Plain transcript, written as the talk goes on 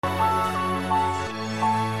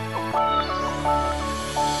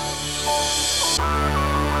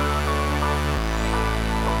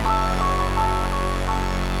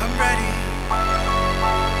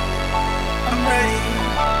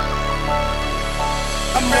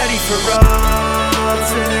I'm ready for all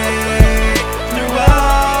today. Through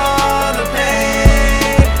all the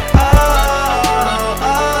pain, all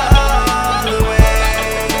the way,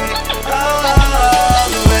 all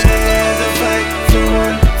the way. The fight for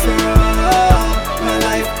one, for all. My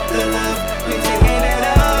life, the love, we taking it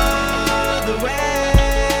all the way,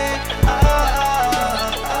 all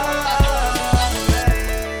the way.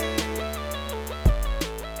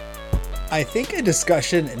 I think a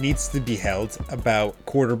discussion needs to be held about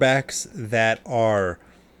quarterbacks that are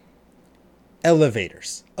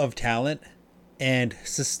elevators of talent and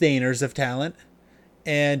sustainers of talent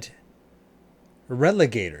and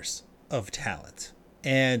relegators of talent.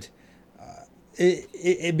 And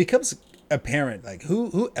it becomes apparent, like,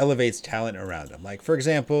 who elevates talent around him. Like, for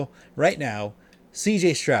example, right now,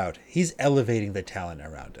 CJ Stroud, he's elevating the talent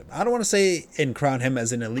around him. I don't want to say and crown him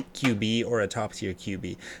as an elite QB or a top tier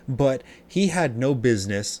QB, but he had no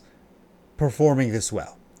business performing this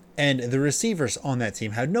well. And the receivers on that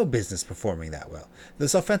team had no business performing that well.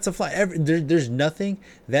 This offensive line, there's nothing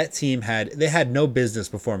that team had. They had no business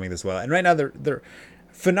performing this well. And right now, they're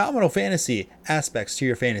phenomenal fantasy aspects to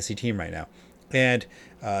your fantasy team right now. And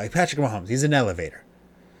Patrick Mahomes, he's an elevator.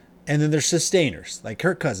 And then there's sustainers, like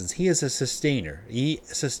Kirk Cousins. He is a sustainer. He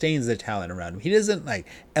sustains the talent around him. He doesn't like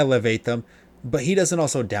elevate them, but he doesn't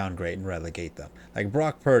also downgrade and relegate them. Like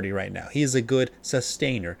Brock Purdy right now, he is a good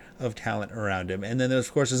sustainer of talent around him. And then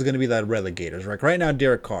of course there's going to be the relegators. Like right now,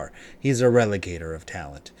 Derek Carr, he's a relegator of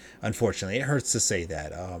talent. Unfortunately, it hurts to say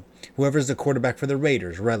that. Whoever's the quarterback for the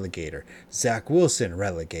Raiders, relegator. Zach Wilson,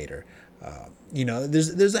 relegator.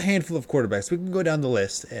 There's a handful of quarterbacks. We can go down the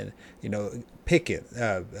list and, Pickett,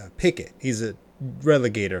 he's a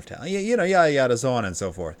relegator of talent. Yada, yada, so on and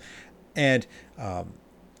so forth. And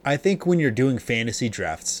I think when you're doing fantasy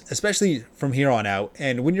drafts, especially from here on out,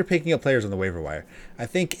 and when you're picking up players on the waiver wire, I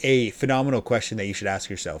think a phenomenal question that you should ask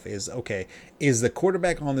yourself is, okay, is the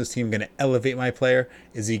quarterback on this team going to elevate my player?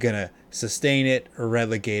 Is he going to sustain it or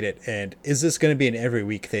relegate it? And is this going to be an every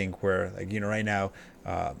week thing where, like, right now,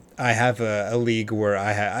 I have a league where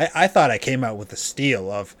I thought I came out with a steal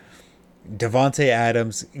of Devontae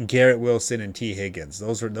Adams, Garrett Wilson, and T. Higgins.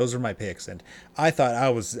 Those were my picks, and I thought I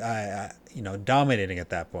was dominating at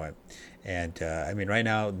that point. And right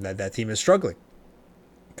now that team is struggling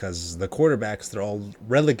because the quarterbacks, they're all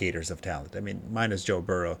relegators of talent. Minus Joe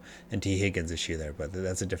Burrow and T. Higgins issue there, but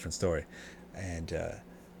that's a different story. And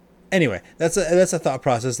anyway, that's a thought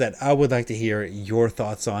process that I would like to hear your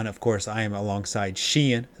thoughts on. Of course, I am alongside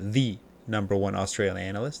Sheehan, the #1 Australian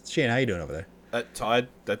analyst. Sheehan, how you doing over there? Tied.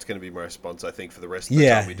 That's going to be my response, I think, for the rest of the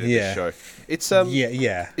time we do this show. It's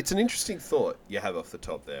It's an interesting thought you have off the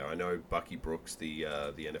top there. I know Bucky Brooks, the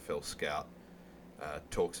NFL scout,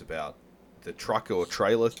 talks about the truck or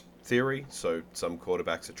trailer theory. So some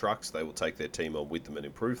quarterbacks are trucks; they will take their team on with them and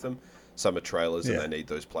improve them. Some are trailers, and they need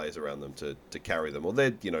those players around them to carry them, or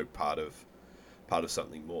they're part of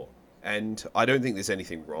something more. And I don't think there's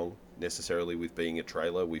anything wrong necessarily with being a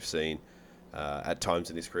trailer. We've seen. At times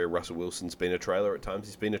in his career, Russell Wilson's been a trailer. At times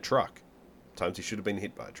he's been a truck. At times he should have been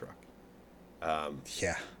hit by a truck.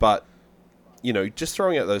 But, just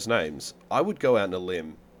throwing out those names, I would go out on a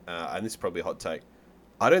limb, and this is probably a hot take.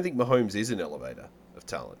 I don't think Mahomes is an elevator of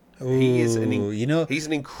talent. Ooh, he's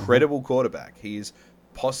an incredible quarterback. He is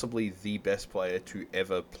possibly the best player to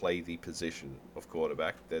ever play the position of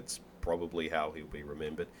quarterback. That's probably how he'll be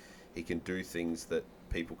remembered. He can do things that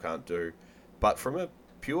people can't do. But from a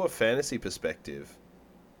pure fantasy perspective,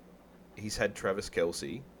 he's had Travis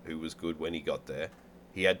Kelce, who was good when he got there.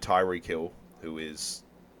 He had Tyreek Hill, who is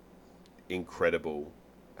incredible,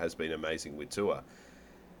 has been amazing with Tua.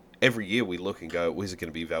 Every year we look and go, is it going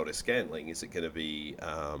to be Valdez-Scantling? Is it going to be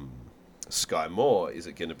Sky Moore? Is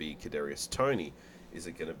it going to be Kadarius Toney? Is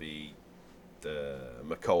it going to be the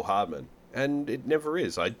McCole Hardman? And it never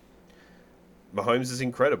is. Mahomes is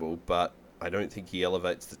incredible, but I don't think he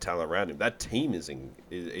elevates the talent around him. That team is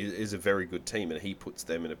a very good team, and he puts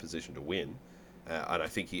them in a position to win. And I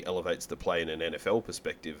think he elevates the play in an NFL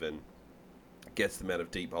perspective and gets them out of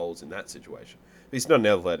deep holes in that situation. But he's not an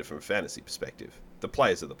elevator from a fantasy perspective. The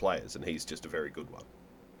players are the players, and he's just a very good one.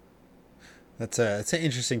 That's an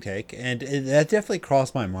interesting take, and that definitely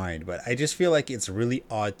crossed my mind. But I just feel like it's really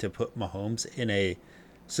odd to put Mahomes in a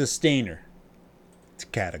sustainer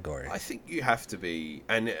category. I think you have to be,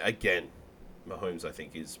 and again, Mahomes, I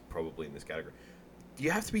think, is probably in this category.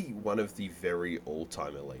 You have to be one of the very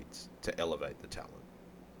all-time elites to elevate the talent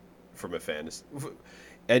from a fantasy,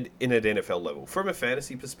 and in an NFL level. From a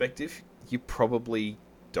fantasy perspective, you probably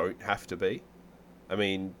don't have to be.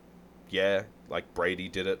 Like Brady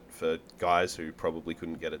did it for guys who probably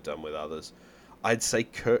couldn't get it done with others. I'd say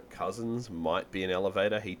Kirk Cousins might be an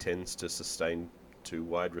elevator. He tends to sustain two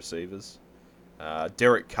wide receivers.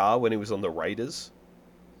 Derek Carr, when he was on the Raiders,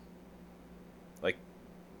 like,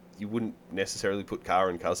 you wouldn't necessarily put Carr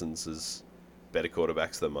and Cousins as better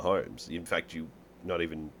quarterbacks than Mahomes. In fact, you not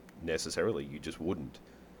even necessarily, you just wouldn't.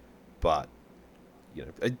 But, you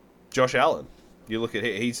know, Josh Allen, you look at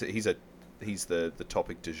he's the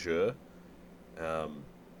topic du jour.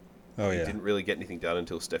 He didn't really get anything done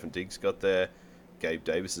until Stephen Diggs got there. Gabe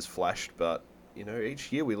Davis has flashed, but you know,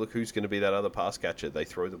 each year we look who's going to be that other pass catcher. They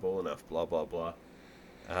throw the ball enough, blah blah blah.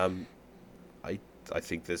 I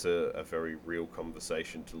think there's a very real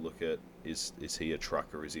conversation to look at. Is he a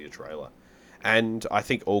truck or is he a trailer? And I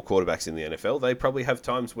think all quarterbacks in the NFL, they probably have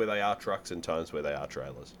times where they are trucks and times where they are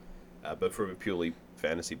trailers. But from a purely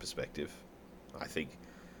fantasy perspective, I think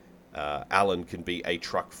Allen can be a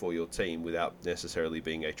truck for your team without necessarily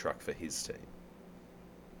being a truck for his team.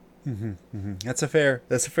 That's a fair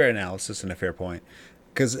analysis and a fair point.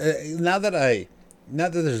 Because now that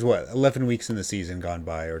there's 11 weeks in the season gone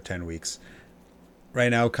by, or 10 weeks. Right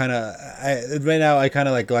now, I kind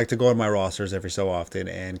of like to go on my rosters every so often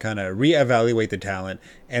and kind of reevaluate the talent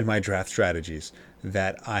and my draft strategies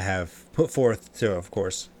that I have put forth to, of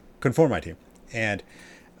course, conform my team. And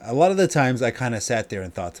a lot of the times I kind of sat there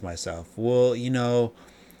and thought to myself, well, you know,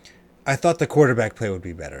 I thought the quarterback play would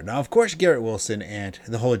be better. Now, of course, Garrett Wilson and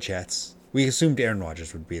the whole Jets, we assumed Aaron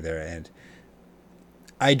Rodgers would be there, and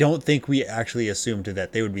I don't think we actually assumed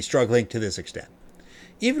that they would be struggling to this extent.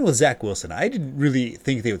 Even with Zach Wilson, I didn't really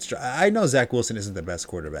think they would struggle. I know Zach Wilson isn't the best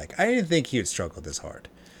quarterback. I didn't think he would struggle this hard,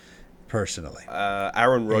 personally.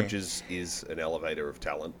 Aaron Rodgers is an elevator of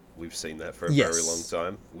talent. We've seen that for a very long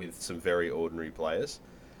time with some very ordinary players.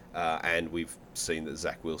 And we've seen that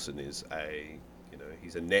Zach Wilson is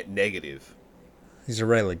he's a net negative. He's a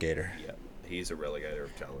relegator. Yeah, he is a relegator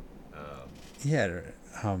of talent.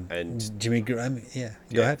 And Jimmy Graham,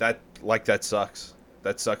 go ahead. That sucks.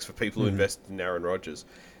 That sucks for people who invest in Aaron Rodgers.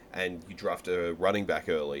 And you draft a running back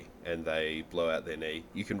early and they blow out their knee.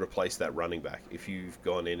 You can replace that running back. If you've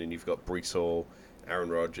gone in and you've got Breece Hall, Aaron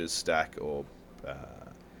Rodgers stack, or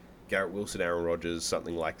Garrett Wilson, Aaron Rodgers,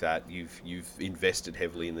 something like that, you've invested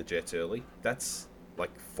heavily in the Jets early. That's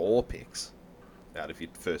like 4 picks out of your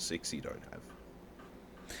first 6 you don't have.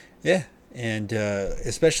 Yeah, and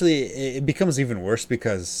especially it becomes even worse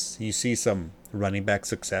because you see some running back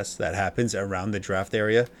success that happens around the draft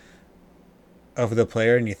area of the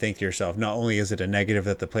player, and you think to yourself, not only is it a negative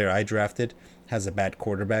that the player I drafted has a bad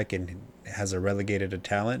quarterback and has a relegated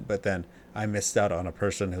talent, but then I missed out on a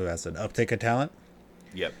person who has an uptick of talent.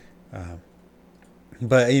 Yep.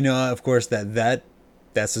 But you know, of course, that's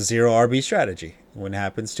a 0 RB strategy when it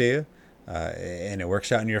happens to you. And it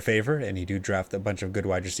works out in your favor, and you do draft a bunch of good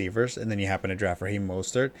wide receivers, and then you happen to draft Raheem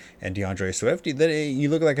Mostert and DeAndre Swift, then you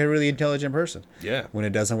look like a really intelligent person. Yeah. When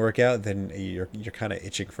it doesn't work out, then you're kind of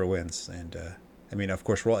itching for wins, and I mean, of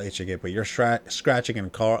course, we're all itching it, but you're scratching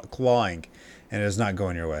and clawing, and it is not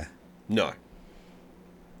going your way. No.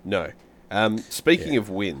 Speaking of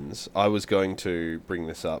wins, I was going to bring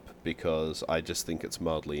this up because I just think it's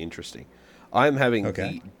mildly interesting. I'm having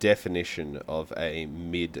the definition of a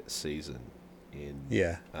mid-season in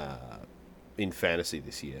fantasy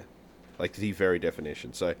this year, like the very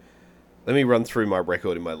definition. So, let me run through my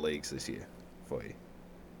record in my leagues this year for you.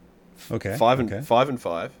 Okay. 5 and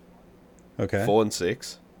 5. Okay. 4 and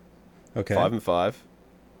 6. Okay. 5 and 5.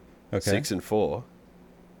 Okay. 6 and 4.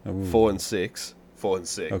 Ooh. 4 and 6. 4 and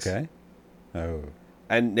 6. Okay. Oh.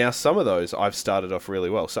 And now some of those I've started off really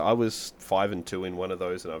well. So I was 5 and 2 in one of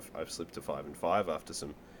those, and I've slipped to 5 and 5 after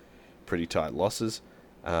some pretty tight losses.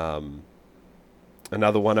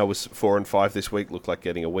 Another one I was 4 and 5 this week, looked like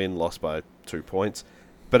getting a win, lost by 2 points.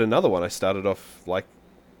 But another one I started off like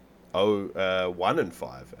 1 and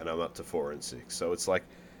 5, and I'm up to 4 and 6. So it's like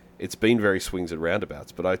it's been very swings and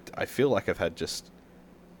roundabouts. But I feel like I've had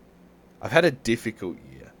a difficult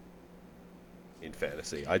year in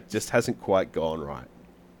fantasy. It just hasn't quite gone right.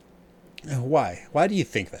 Why? Why do you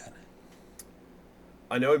think that?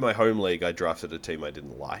 I know in my home league I drafted a team I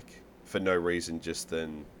didn't like for no reason, just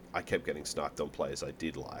then I kept getting sniped on players I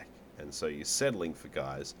did like. And so you're settling for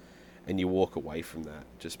guys and you walk away from that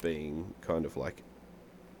just being kind of like,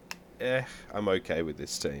 I'm okay with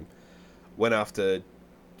this team. Went after,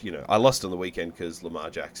 I lost on the weekend because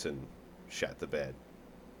Lamar Jackson shat the bed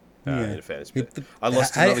in a fantasy bed. I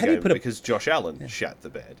lost another game because Josh Allen shat the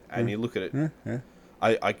bed. And you look at it...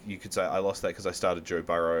 you could say I lost that because I started Joe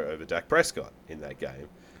Burrow over Dak Prescott in that game.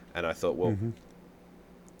 And I thought, well,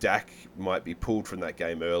 Dak might be pulled from that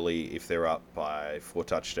game early if they're up by 4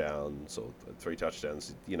 touchdowns or 3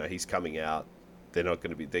 touchdowns. He's coming out they're not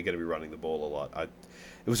going to be. They're going to be running the ball a lot.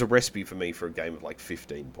 It was a recipe for me for a game of like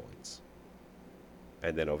 15 points,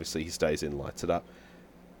 and then obviously he stays in, lights it up.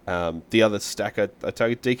 The other stack I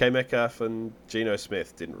targeted DK Metcalf and Geno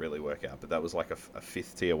Smith didn't really work out, but that was like a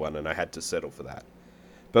fifth tier one, and I had to settle for that.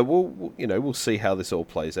 But we'll see how this all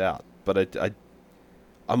plays out. But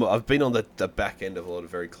I've been on the back end of a lot of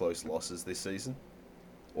very close losses this season,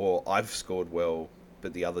 or I've scored well,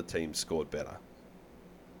 but the other team scored better.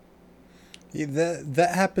 Yeah,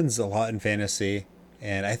 that happens a lot in fantasy,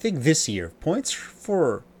 and I think this year I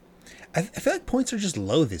feel like points are just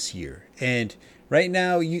low this year. And right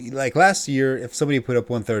now, you like last year, if somebody put up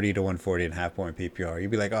 130 to 140 and half point PPR,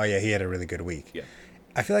 you'd be like, oh yeah, he had a really good week. Yeah.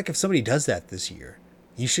 I feel like if somebody does that this year,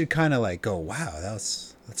 you should kind of like go, wow,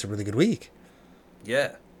 that's a really good week.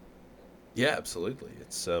 Yeah. Yeah, absolutely.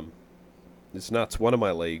 It's nuts. One of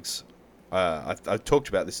my leagues, I talked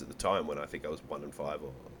about this at the time when I think I was 1-5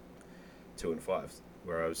 or 2-5,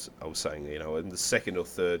 where I was saying, in the second or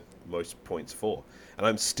third most points for, and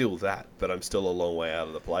I'm still that, but I'm still a long way out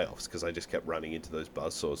of the playoffs because I just kept running into those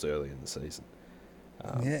buzzsaws early in the season.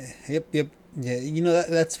 Yep. Yeah,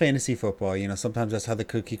 that's fantasy football. Sometimes that's how the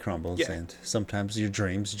cookie crumbles, Yeah. and sometimes your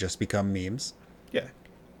dreams just become memes. Yeah,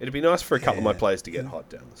 it'd be nice for a couple of my players to get hot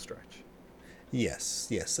down the stretch. Yes.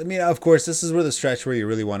 I mean, of course, this is where the stretch where you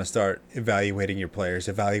really want to start evaluating your players,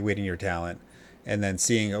 evaluating your talent, and then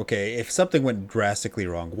seeing, okay, if something went drastically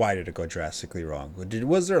wrong, why did it go drastically wrong?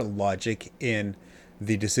 Was there logic in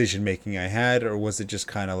the decision making I had, or was it just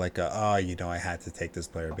kind of like I had to take this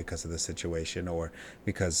player because of the situation, or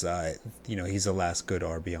because he's the last good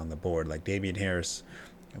RB on the board, like Damian Harris.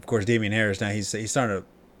 Of course, Damian Harris now he's starting to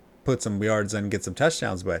put some yards and get some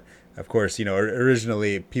touchdowns, but of course,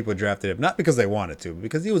 originally people drafted him not because they wanted to, but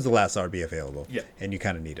because he was the last RB available. Yeah. And you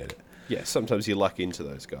kind of needed it. Yeah, sometimes you luck into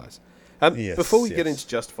those guys. Yes, before we get into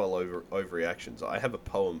justifiable overreactions, I have a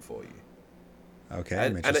poem for you. Okay,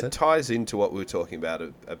 and it ties into what we were talking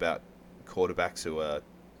about quarterbacks who are,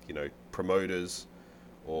 promoters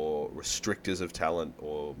or restrictors of talent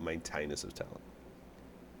or maintainers of talent.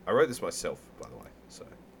 I wrote this myself, by the way, so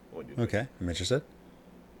I want you to Okay, I'm interested.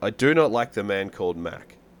 I do not like the man called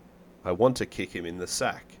Mac. I want to kick him in the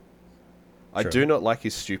sack. I do not like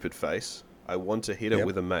his stupid face. I want to hit it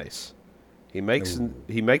with a mace. He makes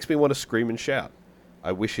me want to scream and shout.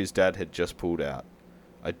 I wish his dad had just pulled out.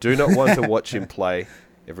 I do not want to watch him play.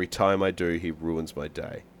 Every time I do, he ruins my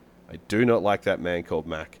day. I do not like that man called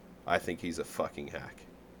Mac. I think he's a fucking hack.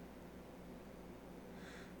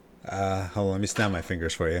 Hold on, let me snap my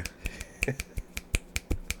fingers for you.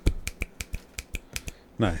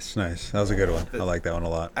 Nice. That was a good one. I like that one a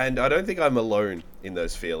lot. And I don't think I'm alone in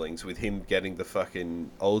those feelings with him getting the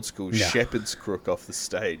fucking old school shepherd's crook off the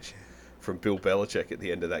stage from Bill Belichick at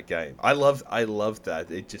the end of that game. I loved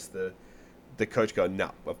that. It just the coach going,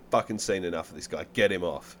 nah, I've fucking seen enough of this guy. Get him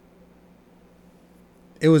off.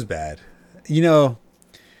 It was bad.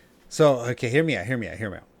 So, okay, hear me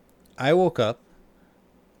out. I woke up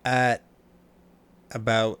at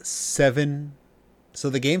about 7. So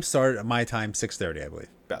the game started at my time, 6:30, I believe.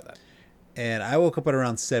 About that. And I woke up at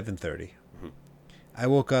around 7:30. Mm-hmm. I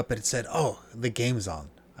woke up and it said, "Oh, the game's on."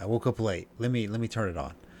 I woke up late. Let me turn it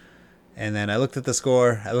on. And then I looked at the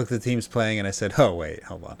score. I looked at the teams playing, and I said, "Oh wait,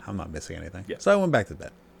 hold on, I'm not missing anything." Yeah. So I went back to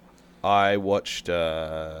bed. I watched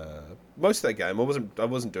most of that game. I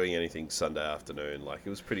wasn't doing anything Sunday afternoon. Like, it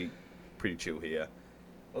was pretty chill here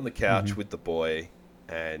on the couch with the boy,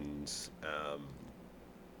 and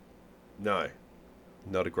no,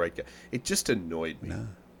 not a great game. It just annoyed me. No.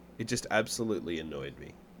 It just absolutely annoyed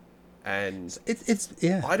me. And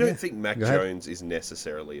I don't think Mac Jones is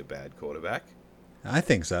necessarily a bad quarterback. I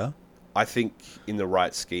think so. I think in the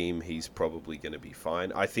right scheme, he's probably going to be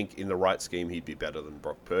fine. I think in the right scheme, he'd be better than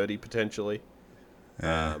Brock Purdy, potentially.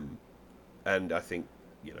 And I think,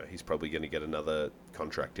 he's probably going to get another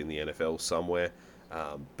contract in the NFL somewhere.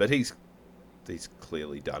 But he's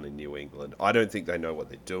clearly done in New England. I don't think they know what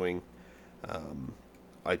they're doing.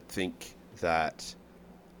 I think that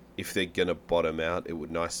if they're going to bottom out, it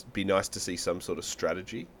would be nice to see some sort of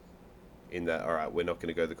strategy in that, all right, we're not going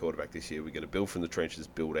to go the quarterback this year. We're going to build from the trenches,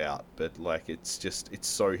 build out. But, it's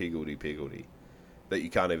so higgledy-piggledy that you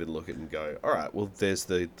can't even look at it and go, all right, well, there's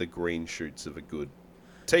the green shoots of a good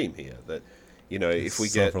team here. That, if we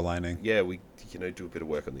get... Silver lining. Yeah, we, do a bit of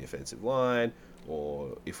work on the offensive line,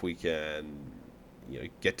 or if we can,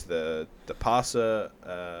 get to the passer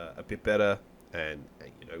a bit better, and,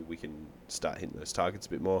 we can start hitting those targets a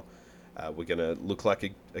bit more, we're going to look like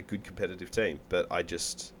a good competitive team. But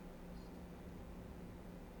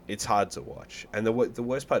it's hard to watch. And the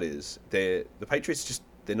worst part is, the Patriots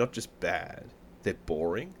they're not just bad, they're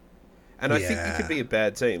boring. And I think you could be a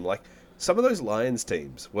bad team. Like, some of those Lions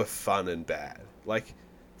teams were fun and bad. Like,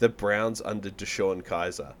 the Browns under Deshaun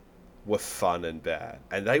Kaiser were fun and bad.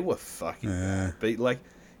 And they were fucking bad. But, like,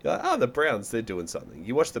 you're like, oh, the Browns, they're doing something.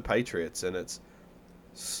 You watch the Patriots, and it's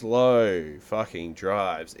slow fucking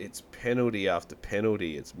drives. It's penalty after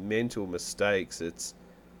penalty. It's mental mistakes. It's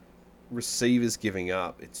receivers giving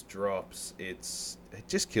up. It's drops. It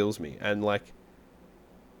just kills me. And, like...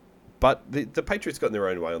 But the Patriots got in their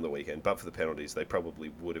own way on the weekend. But for the penalties, they probably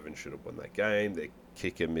would have and should have won that game. Their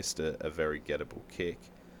kicker missed a very gettable kick.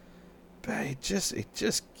 But it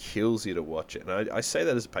just kills you to watch it. And I say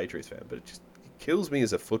that as a Patriots fan, but it kills me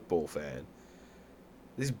as a football fan.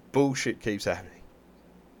 This bullshit keeps happening.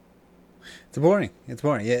 It's boring. It's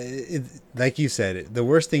boring. Yeah, like you said, the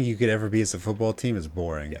worst thing you could ever be as a football team is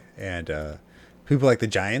boring. Yeah. And people like the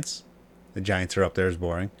Giants are up there as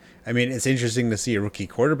boring. I mean, it's interesting to see a rookie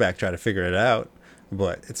quarterback try to figure it out,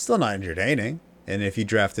 but it's still not entertaining. And if you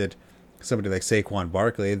drafted somebody like Saquon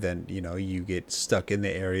Barkley, then, you get stuck in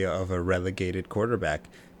the area of a relegated quarterback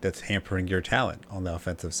that's hampering your talent on the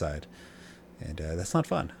offensive side. And that's not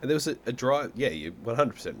fun. And there was a drive. Yeah, you're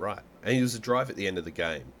 100% right. And there was a drive at the end of the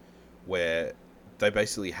game where they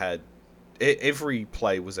basically had... Every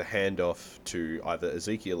play was a handoff to either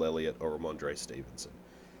Ezekiel Elliott or Ramondre Stevenson.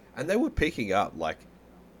 And they were picking up,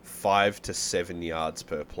 5 to 7 yards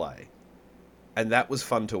per play. And that was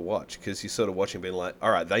fun to watch because you're sort of watching being like, all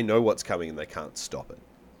right, they know what's coming and they can't stop it.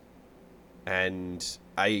 And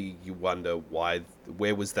you wonder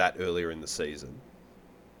where was that earlier in the season?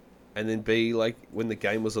 And then B, when the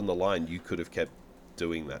game was on the line, you could have kept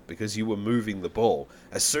doing that because you were moving the ball.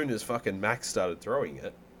 As soon as fucking Max started throwing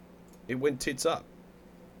it, it went tits up.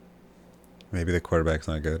 Maybe the quarterback's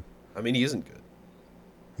not good. I mean, he isn't good.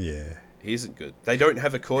 Yeah. He isn't good. They don't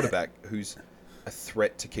have a quarterback who's a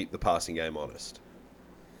threat to keep the passing game honest.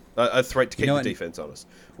 A threat to keep the defense honest.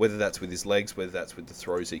 Whether that's with his legs, whether that's with the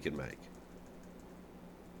throws he can make.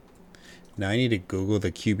 Now I need to Google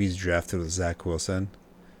the QBs drafted with Zach Wilson.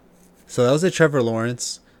 So that was a Trevor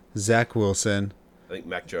Lawrence, Zach Wilson, I think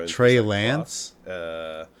Mac Jones, Trey Lance,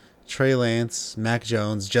 Mac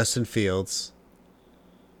Jones, Justin Fields.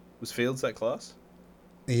 Was Fields that class?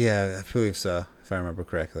 Yeah, I believe so, if I remember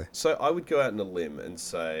correctly. So I would go out on a limb and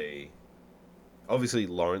say, obviously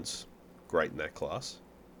Lawrence, great in that class.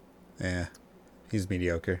 Yeah, he's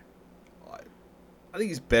mediocre. I think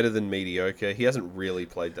he's better than mediocre. He hasn't really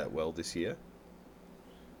played that well this year.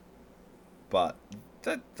 But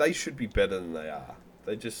they should be better than they are.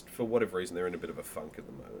 They just, for whatever reason, they're in a bit of a funk at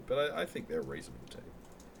the moment. But I think they're a reasonable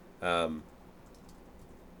team.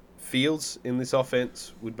 Fields in this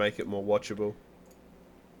offense would make it more watchable.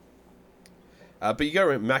 But you go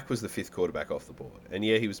around, Mac was the 5th quarterback off the board. And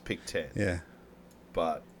yeah, he was picked 10. Yeah.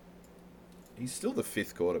 But he's still the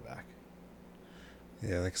 5th quarterback.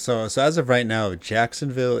 Yeah, so as of right now,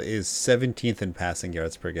 Jacksonville is 17th in passing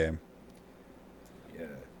yards per game. Yeah.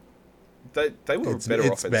 They were a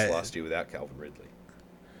better offense last year without Calvin Ridley.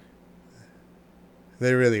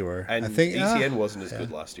 They really were. And I think ETN wasn't as good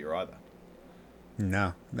last year either.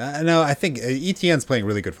 No, I think ETN's playing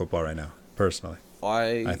really good football right now, personally.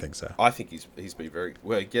 I think so. I think he's been very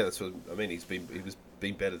well. Yeah, that's what I mean. He was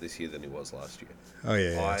been better this year than he was last year. Oh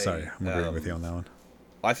yeah. Sorry, I'm agreeing with you on that one.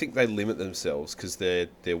 I think they limit themselves because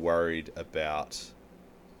they're worried about,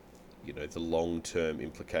 the long-term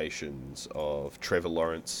implications of Trevor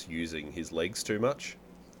Lawrence using his legs too much.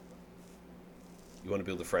 You want to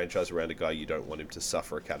build a franchise around a guy you don't want him to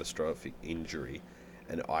suffer a catastrophic injury,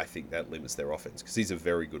 and I think that limits their offense because he's a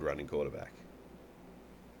very good running quarterback.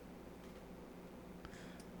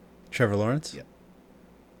 Trevor Lawrence? Yeah.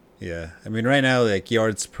 Yeah. I mean, right now,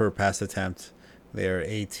 yards per pass attempt, they're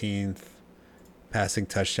 18th. Passing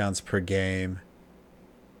touchdowns per game,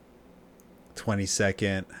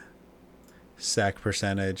 22nd. Sack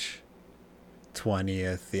percentage,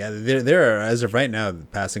 20th. Yeah, they're as of right now,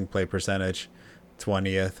 passing play percentage,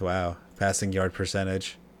 20th. Wow. Passing yard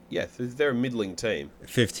percentage. Yeah, they're a middling team.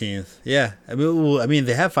 15th. Yeah. I mean,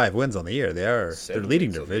 they have 5 wins on the year. They're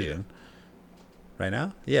leading division. Right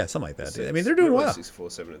now? Yeah, something like that. I mean, they're doing well. 6,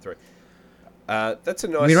 4, 7, and 3. That's a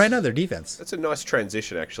nice. I mean, right now their defense. That's a nice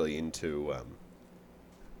transition actually into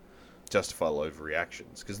justifiable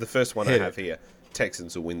overreactions because the first one I have here,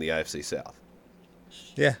 Texans will win the AFC South.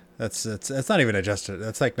 Yeah, that's not even adjusted.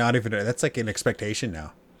 That's that's like an expectation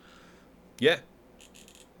now. Yeah,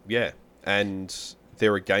 and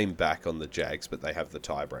they're a game back on the Jags, but they have the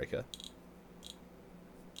tiebreaker.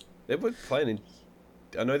 They were playing.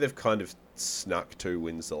 I know they've kind of snuck 2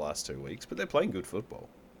 wins the last 2 weeks, but they're playing good football.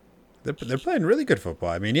 They're playing really good football.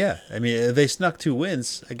 I mean, yeah. I mean, they snuck 2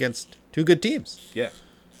 wins against 2 good teams. Yeah.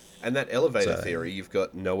 And that elevator So, theory, you've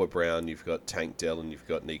got Noah Brown, you've got Tank Dell, and you've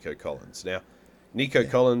got Nico Collins. Now, Nico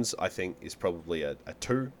Collins, I think, is probably a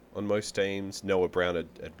 2 on most teams. Noah Brown had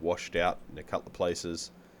washed out in a couple of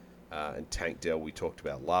places. And Tank Dell we talked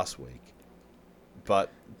about last week.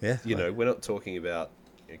 But, we're not talking about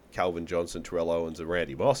Calvin Johnson, Terrell Owens, and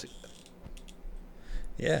Randy Moss.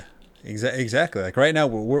 Yeah, exactly. Like right now,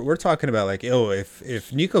 we're talking about like,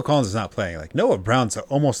 if Nico Collins is not playing, like Noah Brown's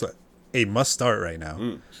almost a must start right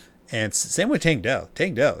now. And same with Tank Dell.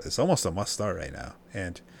 Tank Dell is almost a must start right now.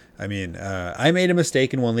 And I mean, I made a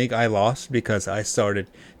mistake in one league. I lost because I started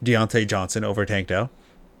Deontay Johnson over Tank Dell.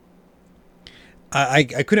 I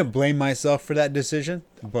couldn't blame myself for that decision,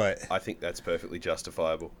 but I think that's perfectly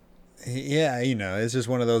justifiable. Yeah, it's just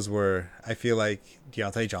one of those where I feel like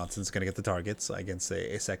Deontay Johnson's going to get the targets against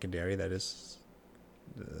a secondary that is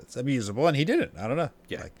it's abusable, and he didn't. I don't know.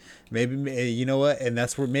 Yeah. Like maybe you know what, and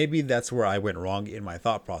that's where I went wrong in my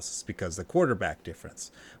thought process because the quarterback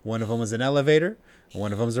difference. One of them is an elevator,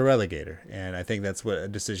 one of them is a relegator, and I think that's what a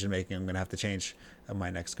decision making I'm going to have to change on my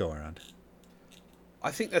next go around. I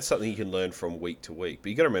think that's something you can learn from week to week. But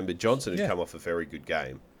you got to remember, Johnson had come off a very good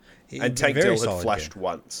game, and Tank Dell had flashed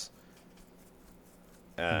once.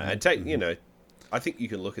 And take, I think you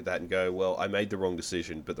can look at that and go, well, I made the wrong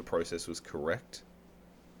decision, but the process was correct.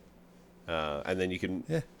 And then you can,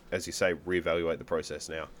 as you say, reevaluate the process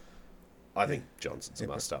now. I think Johnson's a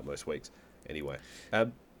must start most weeks. Anyway,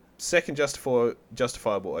 second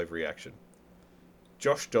justifiable overreaction.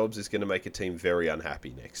 Josh Dobbs is going to make a team very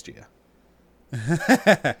unhappy next year.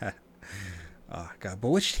 Oh God! But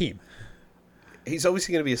which team? He's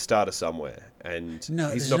obviously going to be a starter somewhere, and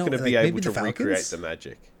he's not going to be able to recreate the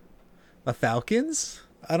magic. The Falcons?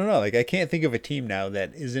 I don't know. Like I can't think of a team now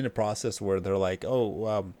that is in a process where they're like,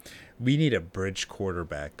 we need a bridge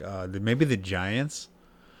quarterback. Maybe the Giants.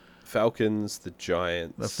 Falcons, the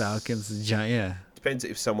Giants. The Falcons, the Giants. Yeah. Depends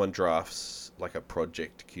if someone drafts like a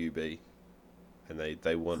project QB, and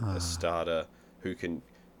they want a starter who can,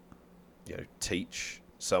 teach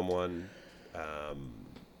someone.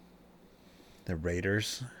 The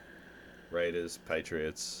Raiders,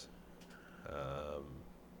 Patriots.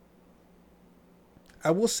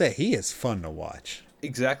 I will say he is fun to watch.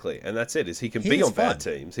 Exactly, and that's it. Is he can be on bad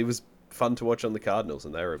teams. He was fun to watch on the Cardinals,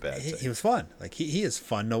 and they were a bad team. He was fun. Like he is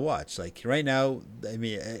fun to watch. Like right now, I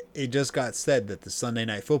mean, it just got said that the Sunday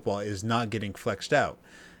Night Football is not getting flexed out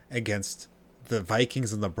against the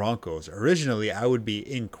Vikings and the Broncos. Originally, I would be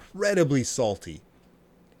incredibly salty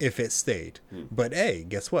if it stayed. But hey,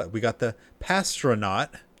 guess what? We got the Pastronaut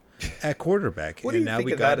at quarterback. What do you think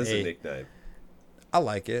of that as a nickname? I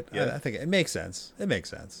like it. Yeah. I think it makes sense. It makes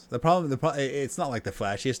sense. The problem, it's not like the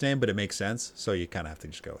flashiest name, but it makes sense. So you kind of have to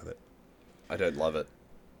just go with it. I don't love it.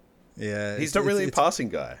 Yeah, he's not really a passing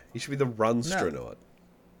guy. He should be the run-stronaut.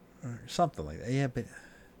 Or something like that. Yeah, but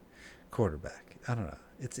quarterback. I don't know.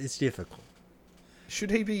 It's difficult.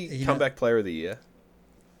 Should he be comeback player of the year?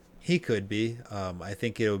 He could be. I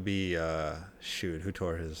think it'll be who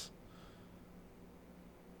tore his?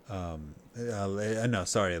 No,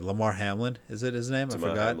 sorry, Lamar Hamlin. Is it his name? I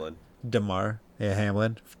forgot. Hamlin. Damar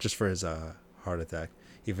Hamlin, just for his heart attack.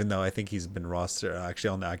 Even though I think he's been actually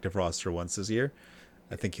on the active roster once this year,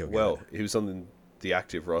 I think he'll get it. He was on the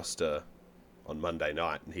active roster on Monday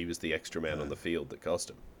night, and he was the extra man on the field that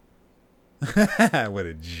cost him. What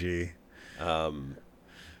a G.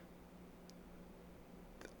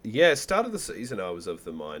 Start of the season, I was of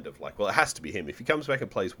the mind of like, well, it has to be him. If he comes back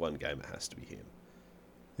and plays one game, it has to be him.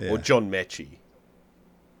 Yeah. Or John Mechie.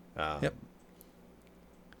 Yep.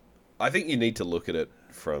 I think you need to look at it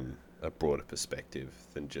from a broader perspective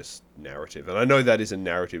than just narrative. And I know that is a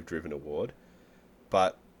narrative-driven award,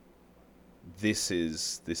 but this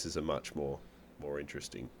is a much more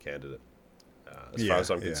interesting candidate as far as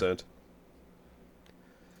I'm concerned.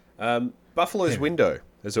 Buffalo's window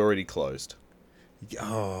has already closed.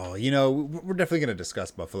 Oh, we're definitely going to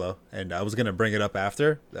discuss Buffalo, and I was going to bring it up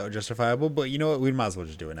after. That was justifiable, but you know what? We might as well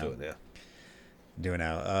just do it now. Do it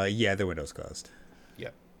now. The window's closed. Yeah.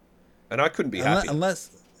 And I couldn't be happy.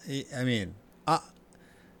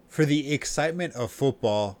 For the excitement of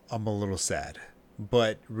football, I'm a little sad.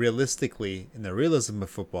 But realistically, in the realism of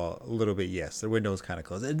football, a little bit, yes. The window is kind of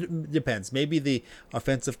closed. It depends. Maybe the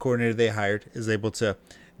offensive coordinator they hired is able to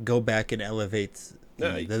go back and elevate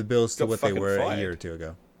the Bills to what they were a year or two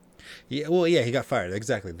ago. Yeah, he got fired.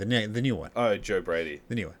 Exactly. The new one. Oh, Joe Brady.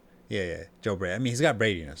 The new one. Yeah. Joe Brady. I mean, he's got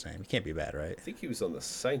Brady in his name. He can't be bad, right? I think he was on the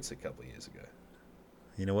Saints a couple of years ago.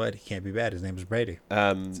 You know what? He can't be bad. His name is Brady.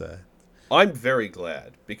 I'm very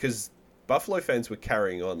glad because Buffalo fans were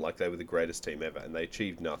carrying on like they were the greatest team ever, and they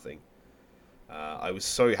achieved nothing. I was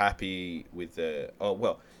so happy with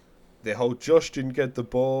their whole Josh didn't get the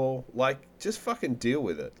ball. Like, just fucking deal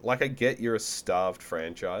with it. Like, I get you're a starved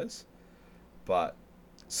franchise, but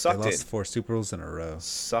They sucked in. lost 4 Super Bowls in a row.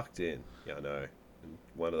 Sucked in. Yeah, I know. And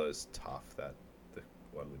one of those tough, the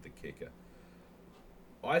one with the kicker.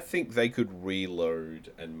 I think they could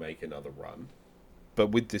reload and make another run. But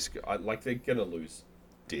with this, like, they're going to lose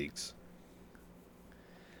Diggs.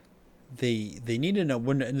 They need a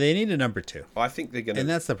they need a number 2. I think they're going to... And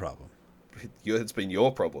that's the problem. It's been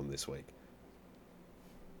your problem this week.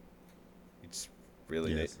 You just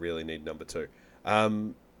really need number 2. Yeah.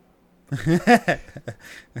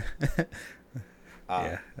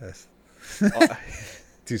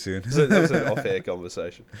 Too soon. So that was an off-air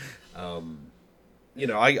conversation. You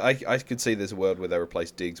know, I could see there's a world where they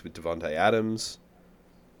replace Diggs with Devontae Adams.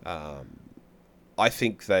 I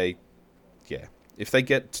think if they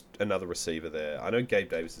get another receiver there, I know Gabe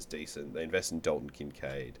Davis is decent. They invest in Dalton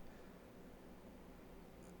Kincaid.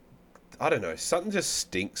 I don't know. Something just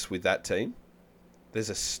stinks with that team. There's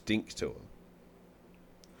a stink to them.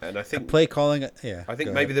 And I think play calling, yeah. I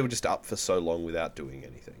think maybe they were just up for so long without doing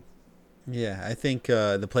anything. Yeah, I think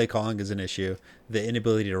the play calling is an issue. The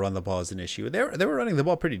inability to run the ball is an issue. They were running the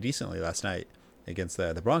ball pretty decently last night against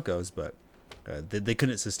the Broncos, but they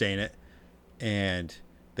couldn't sustain it, and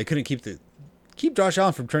they couldn't keep Josh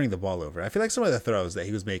Allen from turning the ball over. I feel like some of the throws that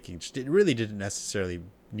he was making really didn't necessarily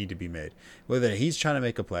need to be made. Whether he's trying to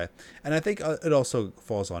make a play, and I think it also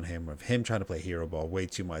falls on him of him trying to play hero ball way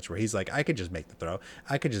too much, where he's like, I could just make the throw,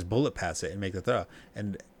 I could just bullet pass it and make the throw,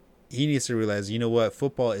 and he needs to realize, you know what,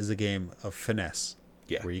 football is a game of finesse.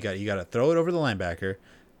 Yeah, where you got to throw it over the linebacker,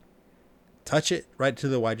 touch it right to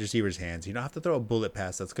the wide receiver's hands. You don't have to throw a bullet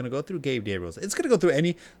pass that's going to go through Gabe Davis. It's going to go through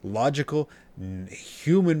any logical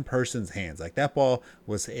human person's hands. Like that ball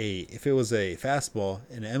was if it was a fastball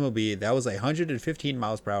in MLB, that was a 115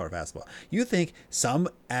 miles per hour fastball. You think some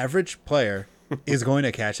average player is going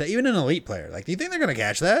to catch that? Even an elite player. Like, do you think they're going to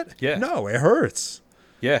catch that? Yeah. No, it hurts.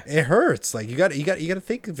 Yeah, it hurts. Like you got to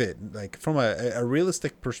think of it like from a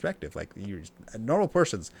realistic perspective. Like a normal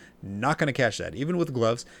person's not going to catch that, even with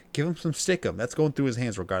gloves. Give him some stickum. That's going through his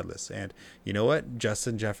hands regardless. And you know what,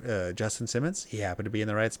 Justin Simmons, he happened to be in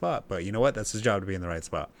the right spot. But you know what, that's his job to be in the right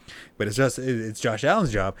spot. But it's Josh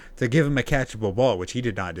Allen's job to give him a catchable ball, which he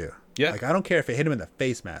did not do. Yeah. Like I don't care if it hit him in the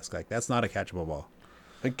face mask. Like that's not a catchable ball.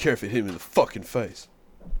 I don't care if it hit him in the fucking face.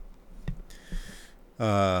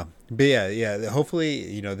 But yeah.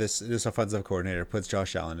 Hopefully, you know, this offensive coordinator puts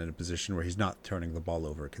Josh Allen in a position where he's not turning the ball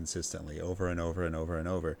over consistently, over and over and over and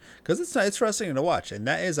over, because it's frustrating to watch, and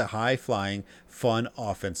that is a high flying, fun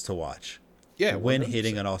offense to watch. Yeah, when 100%.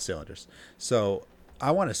 hitting on all cylinders. So I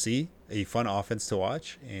want to see a fun offense to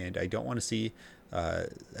watch, and I don't want to see. I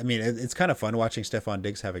mean, it's kind of fun watching Stephon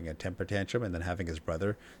Diggs having a temper tantrum and then having his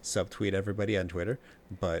brother subtweet everybody on Twitter,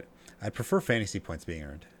 but I prefer fantasy points being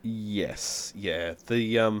earned. Yes, yeah.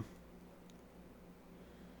 The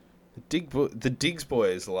Diggs boy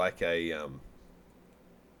is like a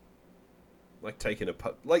like taking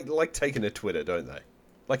a Twitter, don't they?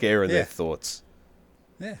 Like airing their thoughts.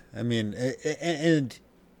 Yeah, I mean, and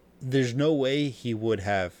there's no way he would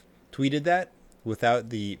have tweeted that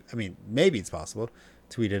without maybe it's possible,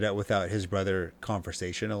 tweeted it without his brother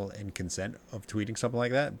conversational and consent of tweeting something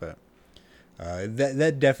like that, but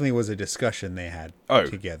that definitely was a discussion they had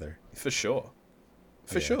together. For sure.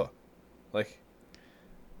 Like,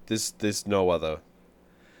 there's no other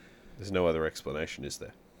explanation, is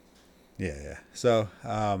there? Yeah. So,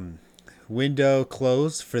 window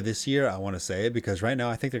closed for this year. I want to say it because right now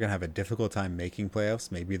I think they're gonna have a difficult time making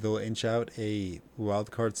playoffs. Maybe they'll inch out a wild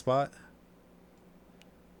card spot.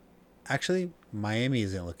 Actually, Miami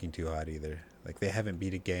isn't looking too hot either. Like they haven't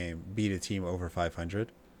beat a team over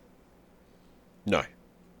 500. No.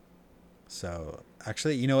 So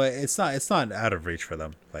actually, you know what? It's not out of reach for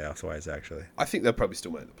them playoffs wise. Actually, I think they'll probably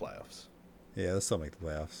still make the playoffs. Yeah, they'll still make the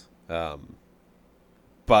playoffs.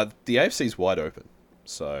 But the AFC's wide open,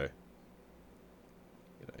 so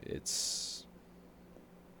you know it's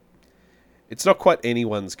not quite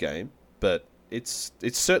anyone's game, but it's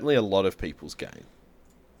certainly a lot of people's game.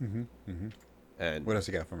 And what else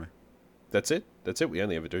you got for me? That's it. We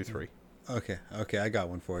only ever do 3. Okay, I got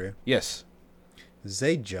one for you. Yes.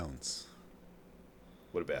 Zay Jones.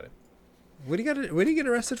 What about him? What do you get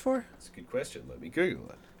arrested for? That's a good question. Let me Google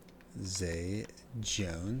it. Zay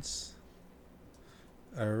Jones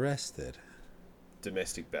arrested.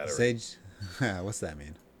 Domestic battery. What's that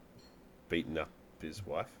mean? Beating up his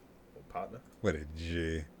wife or partner. What a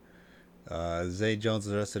G. Zay Jones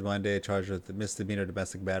was arrested Monday, charged with misdemeanor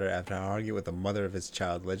domestic battery after an argument with the mother of his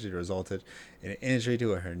child allegedly resulted in an injury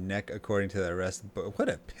to her neck, according to the arrest. But what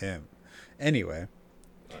a pimp. Anyway,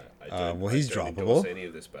 Well, he's I don't droppable. endorse any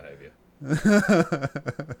of this behavior.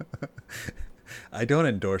 I don't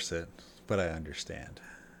endorse it, but I understand.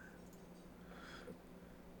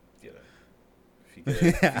 You know,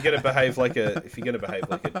 if you're gonna behave like a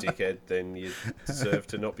dickhead, then you deserve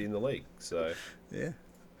to not be in the league. So Yeah.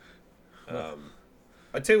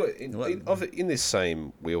 I tell you what, in this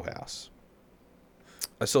same wheelhouse,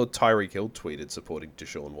 I saw Tyreek Hill tweeted supporting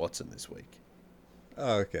Deshaun Watson this week.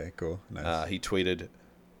 Oh, okay, cool, nice. He tweeted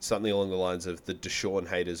something along the lines of, "The Deshaun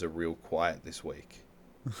haters are real quiet this week."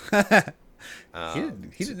 He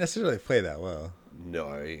didn't necessarily play that well.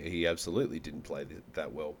 No, he absolutely didn't play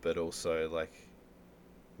that well. But also, like,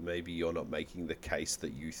 maybe you're not making the case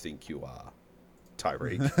that you think you are,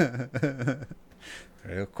 Tyreek.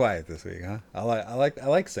 Real quiet this week, huh? I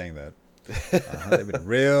like saying that. They've been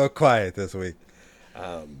real quiet this week.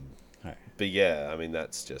 But yeah, I mean,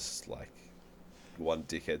 that's just like one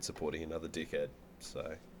dickhead supporting another dickhead.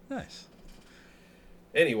 So Nice.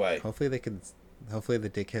 Anyway, Hopefully the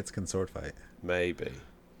dickheads can sword fight. maybe.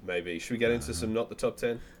 Should we get into some not the top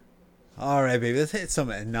 10? All right, baby. Let's hit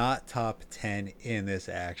some not top 10 in this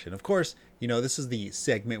action. Of course, this is the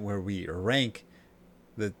segment where we rank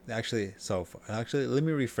actually, let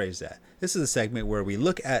me rephrase that. This is a segment where we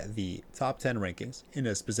look at the top 10 rankings in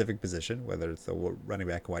a specific position, whether it's the running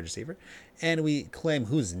back or wide receiver, and we claim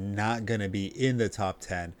who's not going to be in the top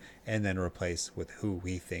 10 and then replace with who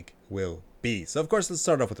we think will be. So, of course, let's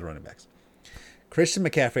start off with the running backs. Christian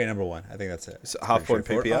McCaffrey, number one. I think that's it. So half point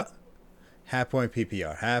PPR? Half point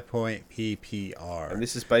PPR. And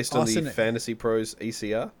this is based on Austin, the Fantasy Pros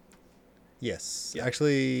ECR? Yes. Yep.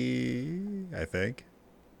 Actually, I think.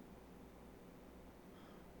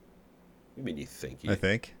 You mean you think?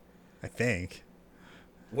 I think.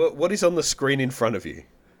 What is on the screen in front of you?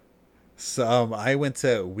 So I went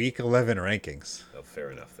to week 11 rankings. Oh,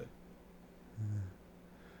 fair enough then.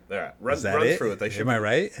 All right, run it? through it. Am I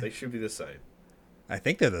right? They should be the same. I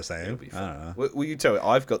think they're the same. It'll be I don't fine. know. Will you tell me?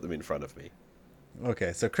 I've got them in front of me.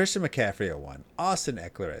 Okay, so Christian McCaffrey at 1, Austin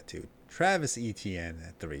Eckler at 2, Travis Etienne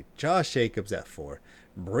at 3, Josh Jacobs at 4,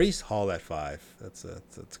 Breece Hall at 5. That's a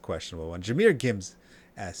questionable one. Jahmyr Gibbs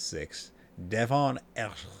at 6, Devon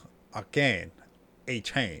Achane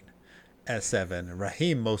at 7,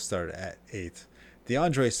 Raheem Mostert at 8,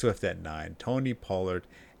 DeAndre Swift at 9, Tony Pollard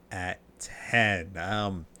at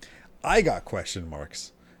 10. I got question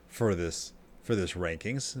marks for this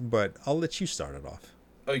rankings, but I'll let you start it off.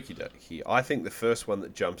 Okie dokie. I think the first one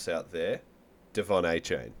that jumps out there, Devon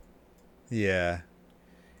Achane. Yeah.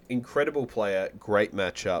 Incredible player, great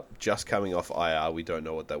matchup, just coming off IR. We don't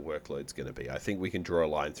know what that workload's going to be. I think we can draw a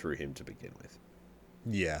line through him to begin with.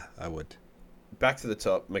 Yeah, I would. Back to the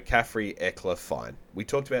top, McCaffrey, Eckler, fine. We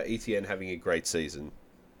talked about ETN having a great season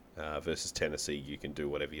versus Tennessee. You can do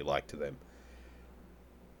whatever you like to them.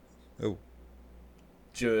 Oh.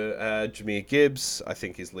 Jahmyr Gibbs, I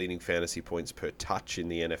think his leading fantasy points per touch in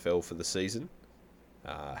the NFL for the season.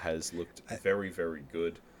 Has looked very, very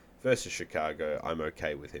good. Versus Chicago, I'm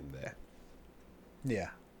okay with him there. Yeah.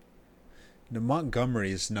 Now,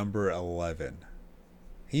 Montgomery is number 11.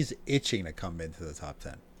 He's itching to come into the top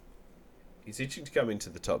 10. He's itching to come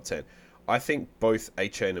into the top 10. I think both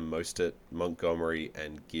Achane and Mostert, Montgomery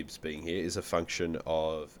and Gibbs being here is a function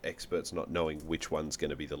of experts not knowing which one's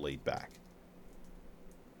going to be the lead back.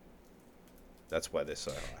 That's why they're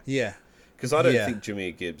so high. Yeah. Because I don't think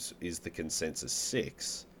Jahmyr Gibbs is the consensus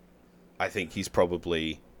 6. I think he's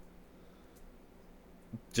probably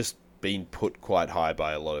just been put quite high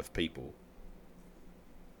by a lot of people.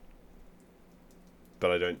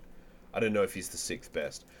 But I don't know if he's the 6th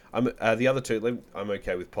best. The other two, I'm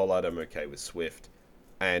okay with Pollard, I'm okay with Swift,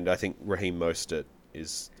 and I think Raheem Mostert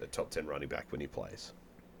is a top 10 running back when he plays.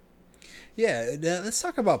 Yeah, let's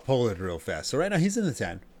talk about Pollard real fast. So right now he's in the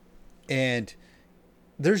 10, and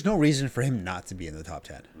there's no reason for him not to be in the top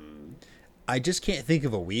 10. I just can't think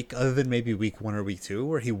of a week, other than maybe week 1 or week 2,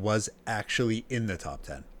 where he was actually in the top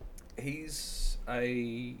 10. He's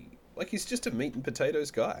just a meat and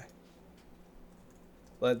potatoes guy.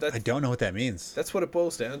 I don't know what that means. That's what it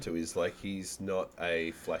boils down to, is like he's not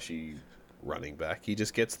a flashy running back. He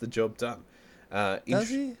just gets the job done. Does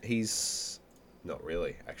he? He's not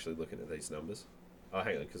really, actually, looking at these numbers. Oh,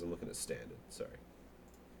 hang on, because I'm looking at standard. Sorry.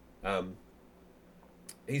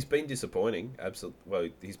 He's been disappointing. Absolutely. Well,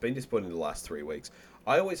 he's been disappointing the last 3 weeks.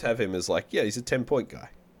 I always have him as like, he's a 10-point guy.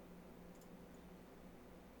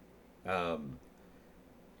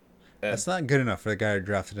 That's not good enough for the guy who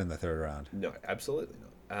drafted in the 3rd round. No, absolutely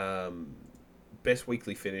not. Best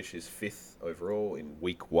weekly finish is 5th overall in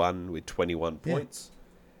week 1 with 21 points.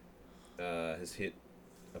 Has hit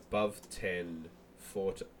above 10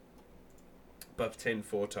 4 above 10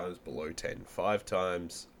 4 times, below 10 5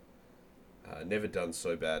 times. Never done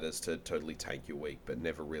so bad as to totally tank your week, but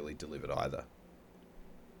never really delivered either.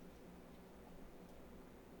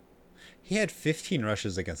 He had 15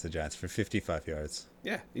 rushes against the Giants for 55 yards.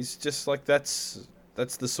 Yeah, he's just like that's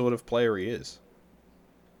the sort of player he is.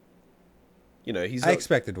 You know, I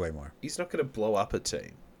expected way more. He's not going to blow up a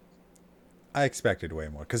team. I expected way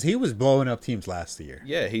more because he was blowing up teams last year.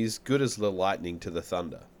 Yeah, he's good as the lightning to the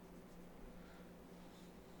thunder.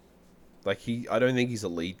 Like I don't think he's a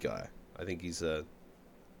lead guy. I think he's a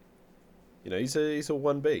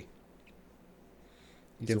 1B.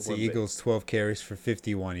 Against the Eagles, 12 carries for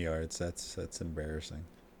 51 yards. That's embarrassing.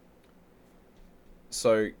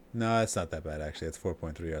 So no, it's not that bad actually. It's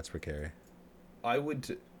 4.3 yards per carry. I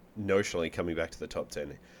would notionally, coming back to the top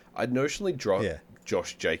 10, I'd notionally drop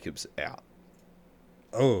Josh Jacobs out.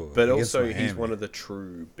 Oh, but also he's one of the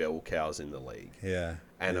true bell cows in the league. Yeah,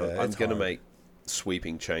 and I'm going to make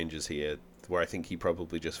sweeping changes here, where I think he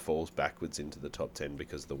probably just falls backwards into the top 10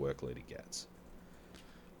 because of the workload he gets.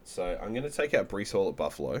 So I'm going to take out Breece Hall at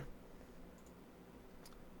Buffalo.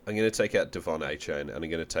 I'm going to take out Devon A-Chain, and I'm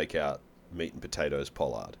going to take out Meat and Potatoes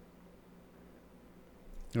Pollard.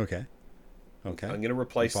 Okay. I'm going to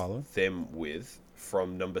replace them with,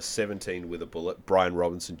 from number 17 with a bullet, Brian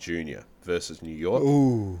Robinson Jr. versus New York.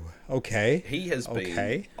 Ooh, okay. He has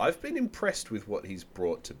been... I've been impressed with what he's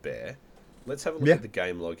brought to bear. Let's have a look at the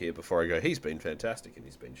game log here before I go. He's been fantastic and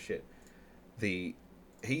he's been shit.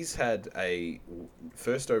 He's had a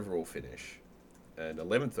first overall finish, an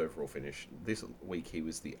 11th overall finish. This week he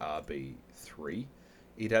was the RB3.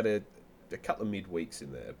 He'd had a couple of mid-weeks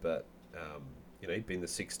in there, but he'd been the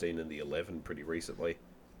 16 and the 11 pretty recently.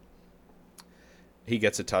 He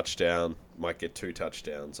gets a touchdown, might get 2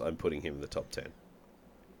 touchdowns. I'm putting him in the top 10.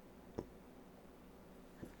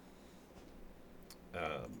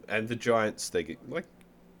 And the Giants,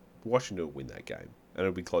 Washington will win that game, and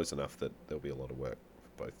it'll be close enough that there'll be a lot of work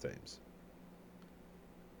for both teams.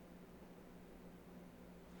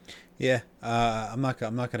 Yeah, I'm not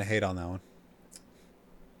gonna hate on that one.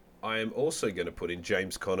 I am also going to put in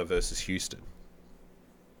James Conner versus Houston.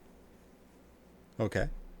 Okay.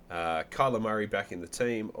 Kyler Murray back in the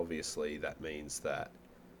team. Obviously, that means that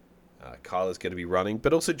Kyler's going to be running,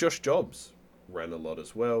 but also Josh Jobs ran a lot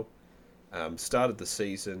as well. Started the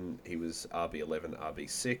season, he was RB11,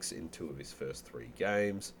 RB6 in 2 of his first 3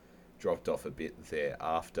 games. Dropped off a bit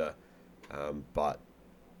thereafter. But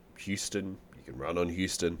Houston, you can run on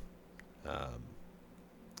Houston.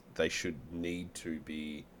 They should need to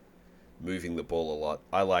be moving the ball a lot.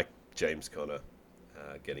 I like James Conner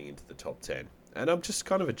getting into the top 10. And I'm just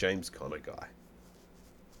kind of a James Conner guy.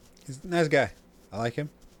 He's a nice guy. I like him.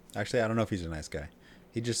 Actually, I don't know if he's a nice guy.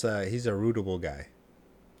 He's a rootable guy.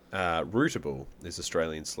 Rootable is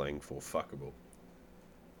Australian slang for fuckable.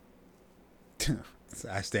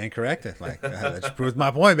 I stand corrected. That just proves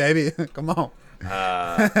my point, baby. Come on.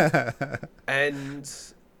 And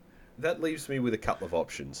that leaves me with a couple of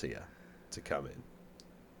options here to come in.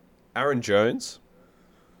 Aaron Jones,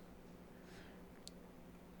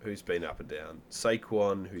 who's been up and down.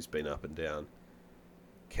 Saquon, who's been up and down.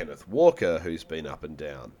 Kenneth Walker, who's been up and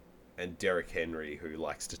down. And Derrick Henry, who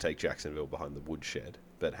likes to take Jacksonville behind the woodshed,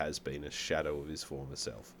 but has been a shadow of his former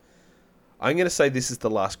self. I'm going to say this is the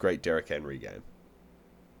last great Derrick Henry game.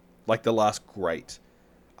 Like the last great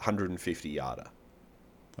 150-yarder.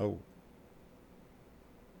 Oh.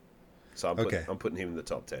 So I'm putting him in the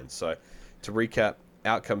top 10. So to recap,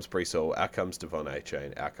 out comes Breece Hall, out comes Devon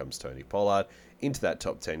A-Chain, out comes Tony Pollard. Into that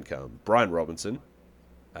top 10 come Brian Robinson,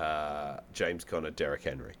 James Conner, Derrick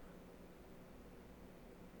Henry.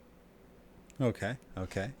 Okay.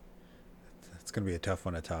 That's gonna be a tough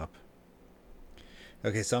one to top.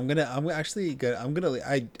 Okay, so I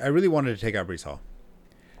really wanted to take out Breece Hall.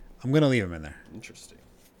 I'm gonna leave him in there. Interesting.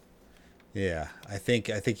 Yeah, I think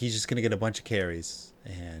he's just gonna get a bunch of carries,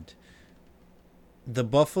 and the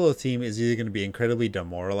Buffalo team is either gonna be incredibly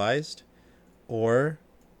demoralized, or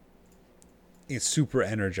it's super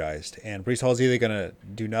energized, and Breece Hall's either gonna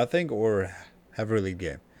do nothing or have a really good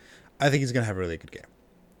game. I think he's gonna have a really good game.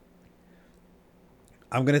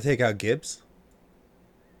 I'm going to take out Gibbs.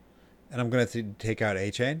 And I'm going to take out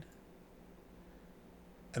A-Chain.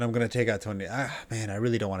 And I'm going to take out Tony. Man, I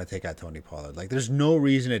really don't want to take out Tony Pollard. Like, there's no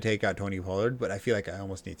reason to take out Tony Pollard, but I feel like I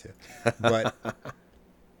almost need to. But,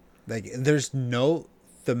 there's no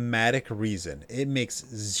thematic reason. It makes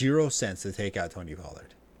 0 sense to take out Tony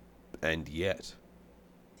Pollard. And yet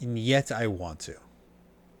I want to.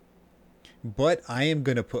 But I am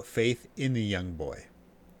going to put faith in the young boy.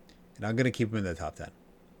 And I'm going to keep him in the top 10.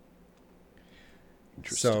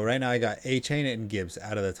 Interesting. So right now I got A-Chain and Gibbs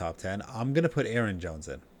out of the top 10. I'm going to put Aaron Jones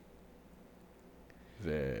in.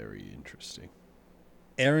 Very interesting.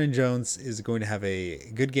 Aaron Jones is going to have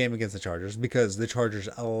a good game against the Chargers because the Chargers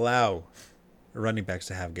allow running backs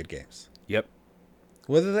to have good games. Yep.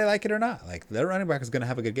 Whether they like it or not. Like, their running back is going to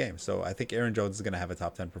have a good game. So I think Aaron Jones is going to have a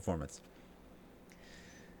top 10 performance.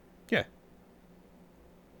 Yeah.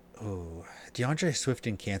 Oh, DeAndre Swift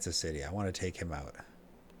in Kansas City. I want to take him out.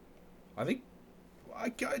 I think I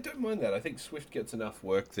don't mind that. I think Swift gets enough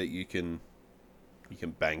work that you can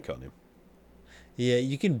bank on him. Yeah,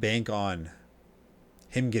 you can bank on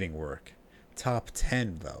him getting work. Top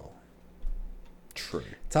 10, though. True.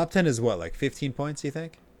 Top 10 is what, like 15 points, you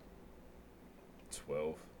think?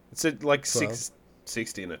 12. It's at like 12.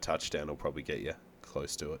 60 and a touchdown will probably get you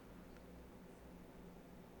close to it.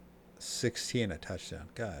 16 a touchdown.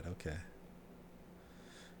 God, okay.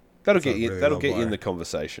 That'll That's a get you. really That'll low get you in bar. the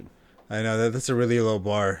conversation. I know that's a really low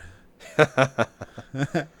bar.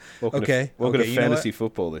 Welcome Okay. welcome okay, to you know fantasy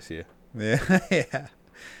football this year. Yeah. Yeah.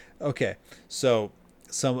 Okay. So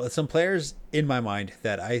some players in my mind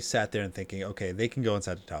that I sat there and thinking, okay, they can go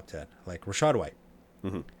inside the top 10, like Rashad White,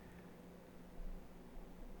 Mm-hmm.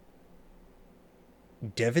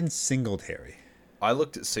 Devin Singletary. I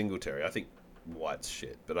looked at Singletary. I think White's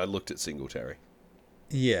shit, but I looked at Singletary.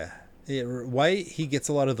 Yeah. White, he gets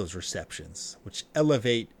a lot of those receptions, which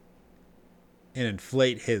elevate and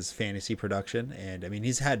inflate his fantasy production. And I mean,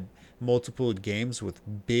 he's had multiple games with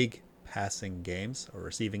big passing games or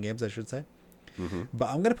receiving games, I should say. Mm-hmm. But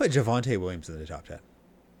I'm going to put Javonte Williams in the top 10.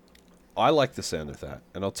 I like the sound of that,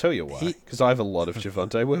 and I'll tell you why. Because I have a lot of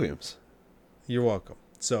Javonte Williams. You're welcome.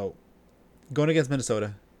 So, going against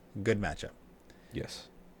Minnesota, good matchup. Yes.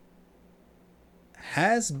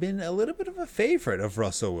 Has been a little bit of a favorite of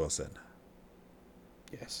Russell Wilson.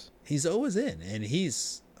 Yes. He's always in, and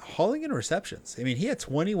he's hauling in receptions. I mean, he had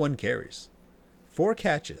 21 carries, 4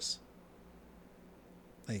 catches.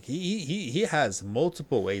 Like he has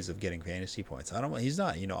multiple ways of getting fantasy points. He's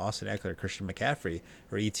not, Austin Eckler, Christian McCaffrey,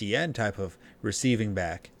 or ETN type of receiving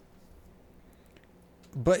back.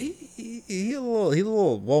 But he's a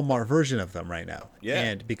little Walmart version of them right now. Yeah.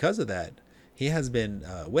 And because of that, he has been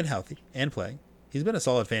when healthy and playing. He's been a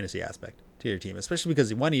solid fantasy aspect to your team, especially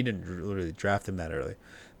because you didn't really draft him that early.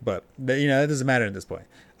 But that doesn't matter at this point.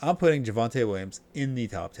 I'm putting Javonte Williams in the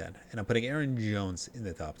top 10, and I'm putting Aaron Jones in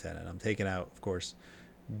the top 10, and I'm taking out, of course,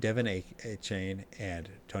 Devin A-Chain and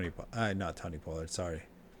not Tony Pollard, sorry,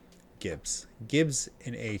 Gibbs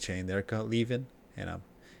and A-Chain, they're leaving, and I'm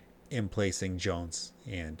in placing Jones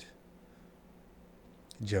and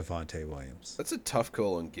Javonte Williams. That's a tough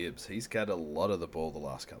call on Gibbs. He's got a lot of the ball the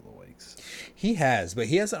last couple of weeks. He has, but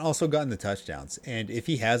he hasn't also gotten the touchdowns. And if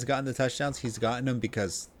he has gotten the touchdowns, he's gotten them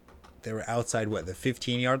because they were outside, the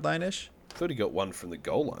 15-yard line-ish? I thought he got one from the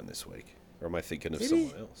goal line this week. Or am I thinking of Did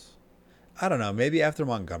someone he? else? I don't know. Maybe after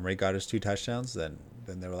Montgomery got his 2 touchdowns, then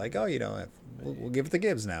they were like, oh, we'll give it to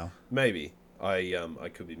Gibbs now. Maybe. I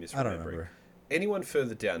could be misremembering. I don't remember. Anyone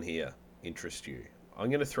further down here interest you? I'm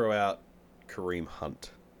going to throw out Kareem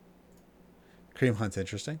Hunt. Kareem Hunt's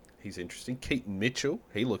interesting. He's interesting. Keaton Mitchell.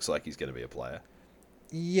 He looks like he's going to be a player.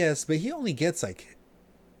 Yes, but he only gets like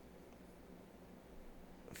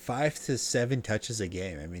 5 to 7 touches a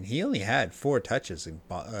game. I mean, he only had 4 touches in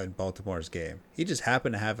Baltimore's game. He just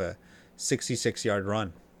happened to have a 66-yard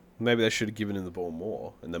run. Maybe they should have given him the ball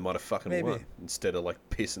more, and they might have fucking Maybe. won instead of like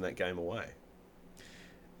pissing that game away.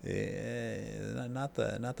 Yeah, not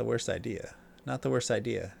the worst idea. Not the worst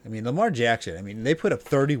idea. I mean, Lamar Jackson. They put up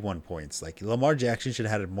 31 points. Like Lamar Jackson should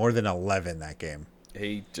have had more than 11 that game.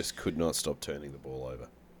 He just could not stop turning the ball over.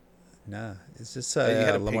 Nah, it's just He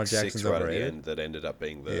had a Lamar pick six Jackson's right at the overrated. end that ended up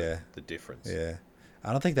being the difference. Yeah,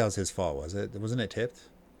 I don't think that was his fault, was it? Wasn't it tipped?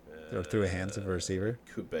 Or through the hands of a receiver?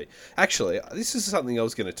 Could be. Actually, this is something I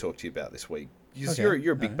was going to talk to you about this week. Because Okay.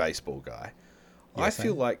 you're a big baseball guy. Yes, I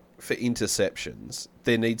feel like for interceptions,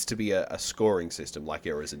 there needs to be a scoring system like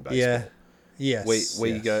errors in baseball. Yeah. Yes. Where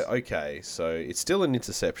you yes. go, okay, so it's still an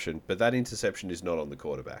interception, but that interception is not on the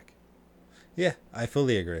quarterback. Yeah, I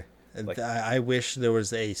fully agree. Like- I wish there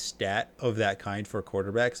was a stat of that kind for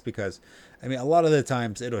quarterbacks because, a lot of the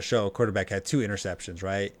times it'll show a quarterback had 2 interceptions,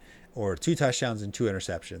 right? Or 2 touchdowns and 2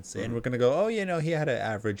 interceptions. And we're going to go, he had an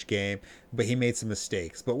average game, but he made some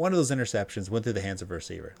mistakes. But one of those interceptions went through the hands of a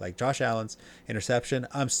receiver. Like Josh Allen's interception,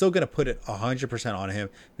 I'm still going to put it 100% on him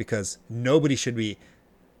because nobody should be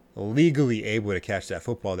legally able to catch that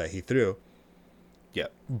football that he threw.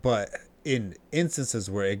 Yep. But in instances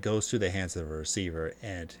where it goes through the hands of a receiver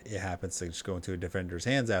and it happens to just go into a defender's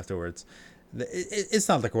hands afterwards, it's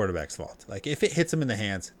not the quarterback's fault. Like if it hits him in the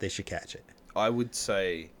hands, they should catch it. I would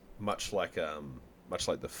say, much like much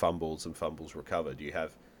like the fumbles and fumbles recovered, you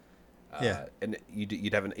have Yeah. and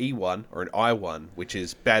you'd have an E1 or an I1, which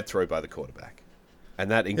is bad throw by the quarterback, and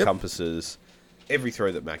that encompasses every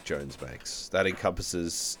throw that Mac Jones makes. That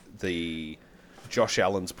encompasses the Josh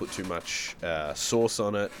Allen's put too much sauce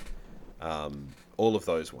on it, all of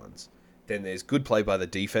those ones. Then there's good play by the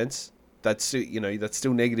defense. That's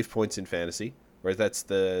still negative points in fantasy, whereas that's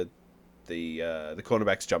the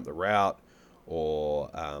cornerbacks jump the route, or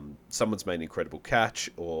someone's made an incredible catch,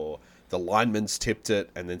 or the lineman's tipped it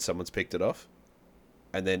and then someone's picked it off.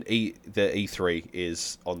 And then the E3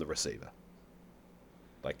 is on the receiver.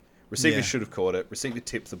 Like, receiver should have caught it, receiver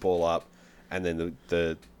tipped the ball up, and then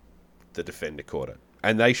the defender caught it.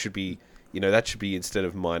 And they should be, that should be, instead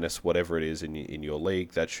of minus whatever it is in your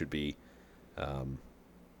league, that should be,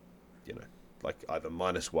 like either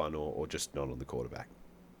 -1 or just not on the quarterback.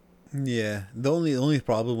 Yeah, the only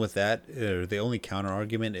problem with that, or the only counter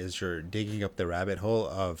argument, is you're digging up the rabbit hole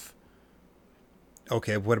of,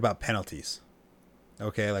 okay, what about penalties?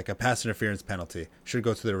 Okay, like a pass interference penalty should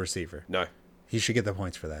go to the receiver. No. He should get the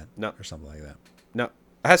points for that. No. Or something like that. No.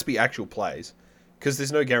 It has to be actual plays, because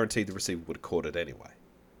there's no guarantee the receiver would have caught it anyway.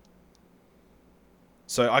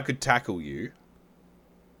 So I could tackle you,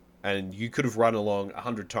 and you could have run along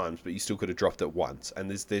 100 times, but you still could have dropped it once, and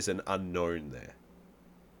there's an unknown there.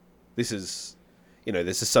 This is,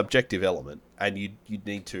 there's a subjective element, and you'd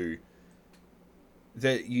need to...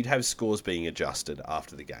 You'd have scores being adjusted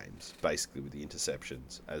after the games, basically, with the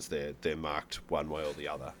interceptions, as they're marked one way or the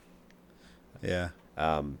other. Yeah.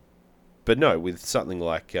 But no, with something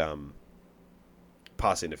like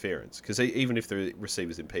pass interference, because even if the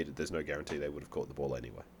receiver's impeded, there's no guarantee they would have caught the ball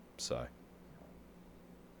anyway. So,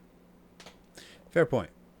 fair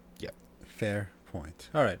point. Yeah. Fair point.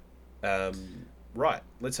 All right. Right.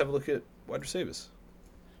 Let's have a look at wide receivers.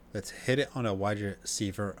 Let's hit it on a wide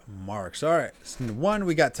receiver marks. All right. So one,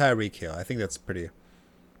 we got Tyreek Hill. I think that's pretty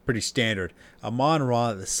standard.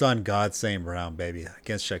 Amon-Ra, the Sun God St. Brown, baby,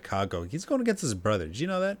 against Chicago. He's going against his brother. Did you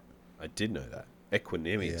know that? I did know that.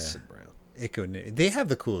 Equanimous St. Brown. They have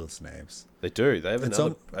the coolest names. They do. They have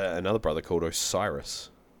another brother called Osiris.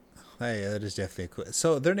 Hey, that is definitely cool.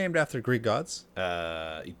 So they're named after Greek gods?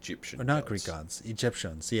 Egyptian Or not gods. Greek gods.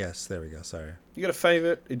 Egyptians. Yes, there we go. Sorry. You got a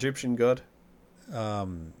favorite Egyptian god?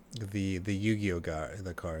 The Yu-Gi-Oh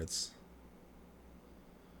the cards.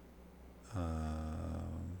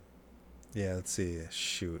 Yeah, let's see.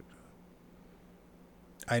 Shoot.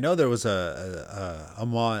 I know there was a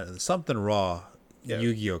Amon something Raw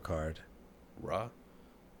Yu-Gi-Oh card. Ra?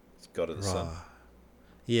 It's god of the Ra. sun.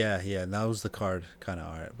 Yeah, and that was the card kind of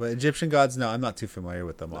art. But Egyptian gods, no, I'm not too familiar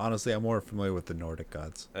with them. Honestly, I'm more familiar with the Nordic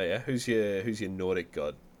gods. Oh yeah, who's your Nordic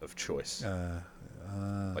god of choice?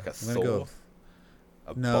 Like a Thor,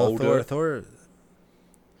 a Boulder. Thor.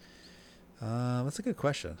 That's a good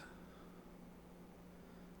question.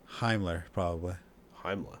 Heimler, probably.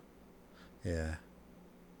 Heimler. Yeah,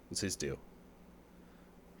 What's his deal?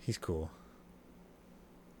 he's cool.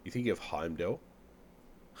 You think of Heimdall?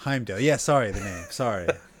 Heimdall. Yeah, sorry, the name. Sorry.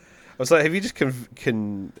 I was like, have you just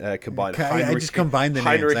combined I just combined the names.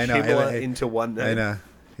 Heinrich I know. Himmler into one name? I know.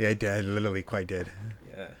 Yeah, I did. I literally quite did.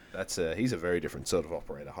 Yeah, he's a very different sort of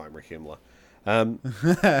operator, Heinrich Himmler.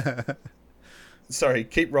 Sorry,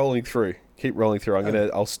 keep rolling through.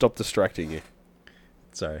 I'll stop distracting you.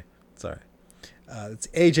 Sorry. It's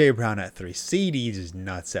AJ Brown at 3. CD just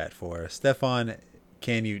nuts at 4. Stefan,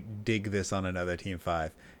 can you dig this on another team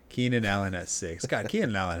 5? Keenan Allen at 6. God,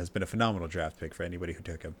 Keenan Allen has been a phenomenal draft pick for anybody who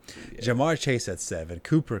took him. Yeah. Jamar Chase at 7.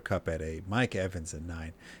 Cooper Kupp at 8. Mike Evans at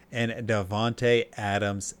 9. And Davante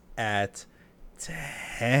Adams at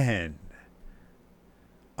 10.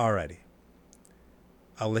 Alrighty.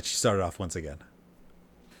 I'll let you start it off once again.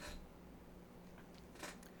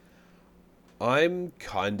 I'm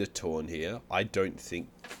kind of torn here. I think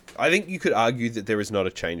you could argue that there is not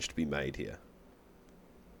a change to be made here.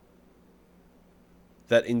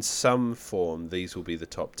 That in some form, these will be the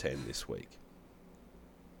top 10 this week.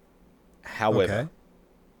 However,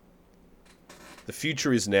 the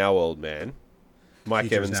future is now, old man.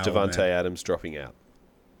 Mike Evans, Davante Adams dropping out.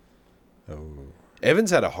 Oh.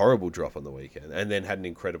 Evans had a horrible drop on the weekend and then had an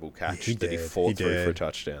incredible catch he fought through for a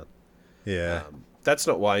touchdown. Yeah. That's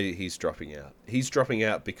not why he's dropping out. He's dropping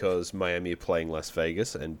out because Miami are playing Las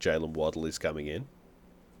Vegas and Jalen Waddle is coming in.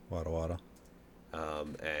 Waddle.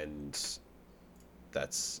 And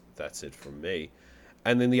that's it from me.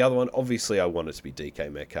 And then the other one, obviously I want it to be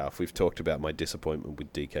DK Metcalf. We've talked about my disappointment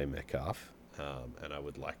with DK Metcalf, and I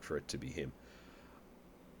would like for it to be him.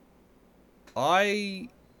 I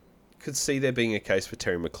could see there being a case for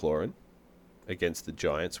Terry McLaurin against the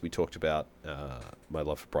Giants. We talked about my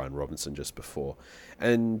love for Brian Robinson just before.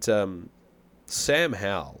 And Sam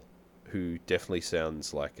Howell, who definitely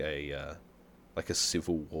sounds like a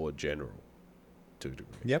Civil War general to a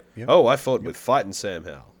degree. Yep. Oh, I fought with fighting Sam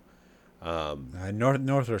Howell.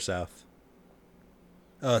 North or south?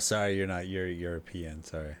 Oh, sorry, you're not. You're European.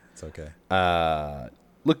 Sorry, it's okay.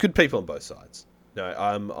 Look, good people on both sides.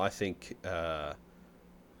 No, I think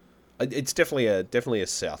it's definitely a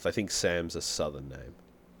South. I think Sam's a Southern name.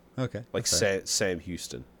 Okay. Like Sam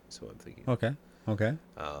Houston is who I'm thinking. Okay.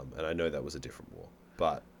 And I know that was a different war,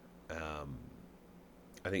 but I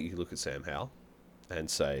think you can look at Sam Howell and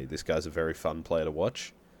say this guy's a very fun player to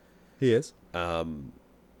watch. He is.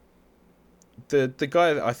 The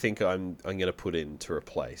guy I think I'm going to put in to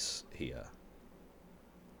replace here,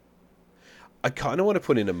 I kind of want to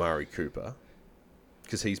put in Amari Cooper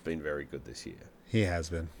because he's been very good this year. He has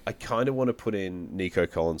been. I kind of want to put in Nico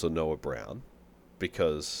Collins or Noah Brown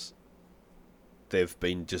because they've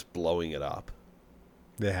been just blowing it up.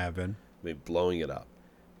 They have been. Blowing it up.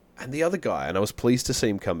 And the other guy, and I was pleased to see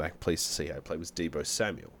him come back, pleased to see how he played, was Deebo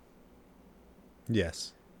Samuel.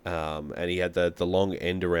 Yes. And he had the long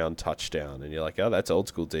end around touchdown, and you're like, oh, that's old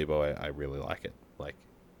school Deebo. I really like it. Like,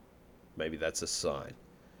 maybe that's a sign.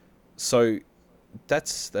 So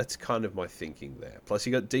that's kind of my thinking there. Plus,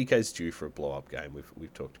 you got DK's due for a blow up game.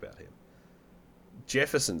 We've talked about him.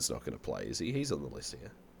 Jefferson's not going to play, is he? He's on the list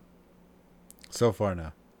here. So far,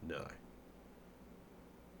 no. No.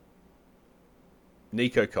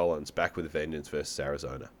 Nico Collins back with a vengeance versus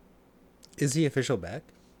Arizona. Is he official back?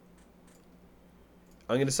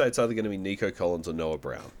 I'm going to say it's either going to be Nico Collins or Noah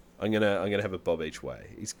Brown. I'm going to have a bob each way.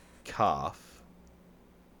 His calf.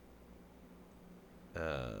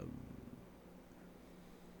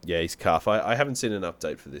 Yeah, his calf. I haven't seen an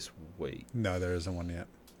update for this week. No, there isn't one yet.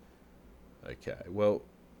 Okay, well,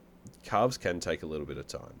 calves can take a little bit of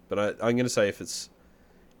time, but I'm going to say if it's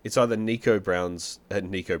either Nico Brown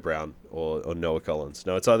or Noah Collins.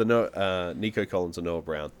 No, it's either Nico Collins or Noah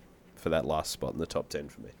Brown for that last spot in the top 10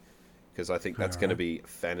 for me. Because I think that's going to be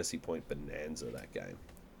fantasy point bonanza, that game.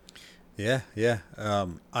 Yeah.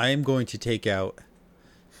 I am going to take out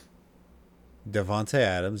Devontae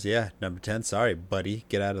Adams. Yeah, number 10. Sorry, buddy.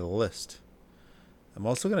 Get out of the list. I'm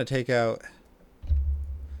also going to take out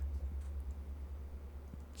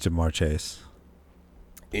Jamar Chase.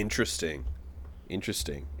 Interesting.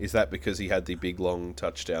 Is that because he had the big, long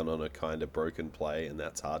touchdown on a kind of broken play, and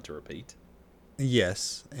that's hard to repeat?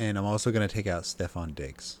 Yes, and I'm also going to take out Stephon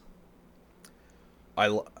Diggs. I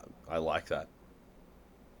like that.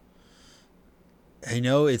 I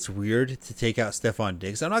know it's weird to take out Stephon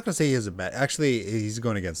Diggs. I'm not going to say he has a bad... Actually, he's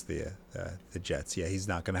going against the Jets. Yeah, he's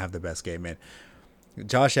not going to have the best game, man.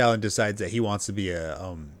 Josh Allen decides that he wants to be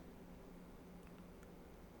a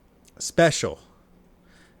special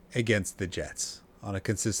against the Jets on a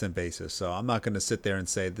consistent basis. So I'm not going to sit there and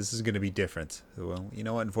say this is going to be different. Well, you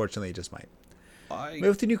know what? Unfortunately, it just might.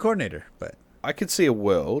 With the new coordinator, but... I could see a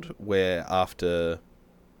world where after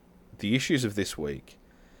the issues of this week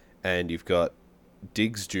and you've got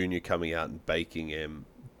Diggs Jr. coming out and baking him,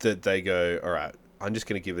 that they go, all right, I'm just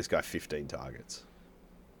going to give this guy 15 targets.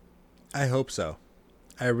 I hope so.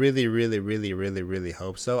 I really, really, really, really, really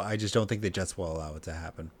hope so. I just don't think the Jets will allow it to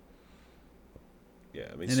happen. Yeah,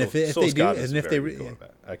 I mean, and if they do, and if they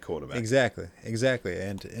cornerback. Exactly,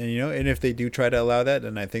 and and if they do try to allow that,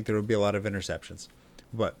 then I think there will be a lot of interceptions.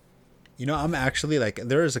 But I'm actually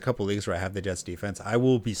there is a couple leagues where I have the Jets defense. I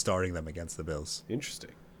will be starting them against the Bills.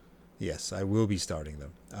 Interesting. Yes, I will be starting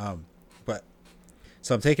them.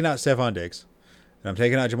 So I'm taking out Stephon Diggs, and I'm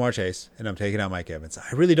taking out Jamar Chase, and I'm taking out Mike Evans.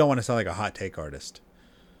 I really don't want to sound like a hot take artist.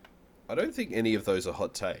 I don't think any of those are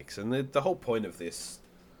hot takes, and the whole point of this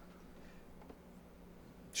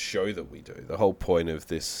show that we do, the whole point of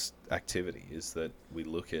this activity is that we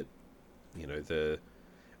look at,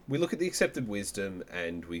 we look at the accepted wisdom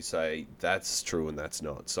and we say that's true and that's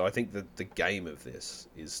not. So I think that the game of this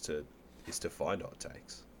is to find hot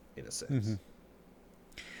takes in a sense.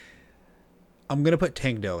 Mm-hmm. I'm gonna put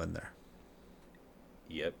Tank Dell in there.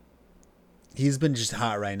 Yep. He's been just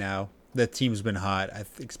hot right now. The team's been hot. I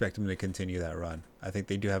expect him to continue that run. I think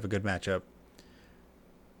they do have a good matchup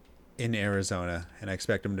in Arizona, and I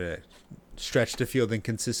expect him to stretch the field and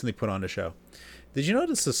consistently put on a show. Did you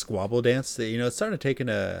notice the squabble dance? That it's starting to take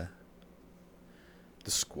the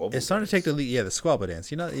squabble. It's starting to take the lead. Yeah, the squabble dance.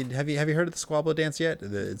 Have you heard of the squabble dance yet?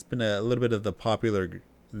 It's been a little bit of the popular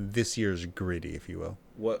this year's gritty, if you will.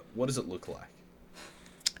 What does it look like?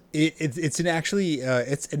 It's an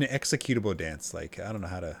executable dance. Like, I don't know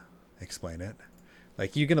how to explain it.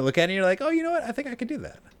 Like, you're gonna look at it and you're like, oh, you know what? I think I could do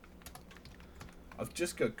that. I've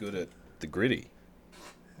just got good at The gritty.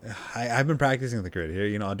 I've been practicing the grid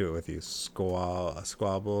here. I'll do it with you.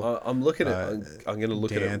 Squabble. I'm looking at. I'm going to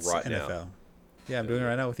look at it Dance right NFL. now. Yeah, I'm doing it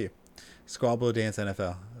right now with you. Squabble Dance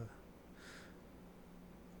NFL.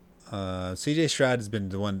 CJ Stroud has been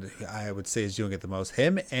the one I would say is doing it the most.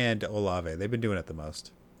 Him and Olave, they've been doing it the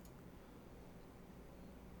most.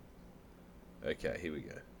 Okay, here we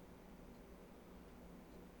go.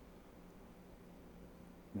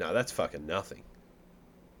 No, that's fucking nothing.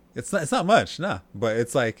 It's not much, no, but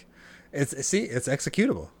it's like, it's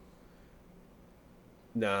executable.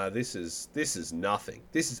 Nah, this is nothing.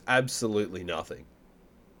 This is absolutely nothing.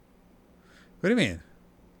 What do you mean?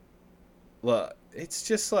 Look, it's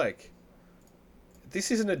just like,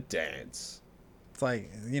 this isn't a dance. It's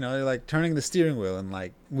like, you're like turning the steering wheel and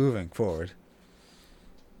like moving forward.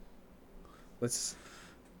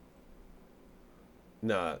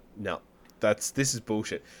 No. This is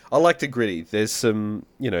bullshit. I like the gritty. There's some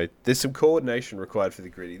coordination required for the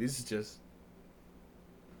gritty. This is just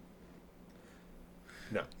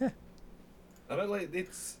no. Yeah. I don't like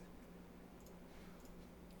it's.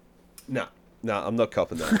 No, I'm not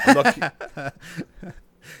copping that. I'm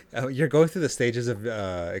not. You're going through the stages of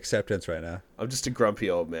acceptance right now. I'm just a grumpy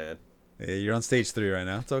old man. Yeah, you're on stage 3 right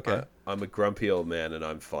now. It's okay. I'm a grumpy old man, and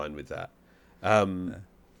I'm fine with that. I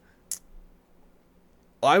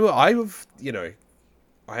was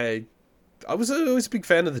always a big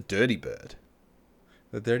fan of the Dirty Bird.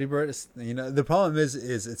 The Dirty Bird is, the problem is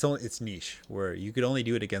it's niche where you could only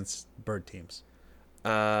do it against bird teams.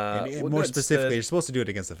 More specifically, you're supposed to do it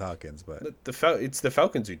against the Falcons, but it's the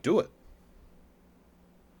Falcons who do it.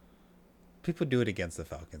 People do it against the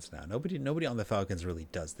Falcons now. Nobody on the Falcons really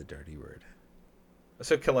does the Dirty Bird.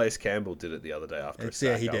 So Calais Campbell did it the other day after a sack.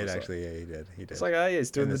 Yeah, he did actually. Yeah, he did. It's like,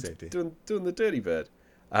 he's doing the Dirty Bird.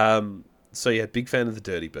 So yeah, big fan of the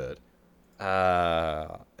Dirty Bird.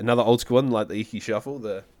 Another old school one like the Iki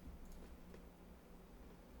Shuffle.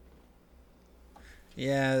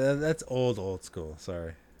 Yeah, that's old school.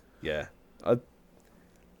 Sorry. Yeah,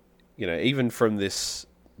 even from this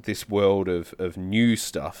world of new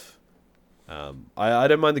stuff, I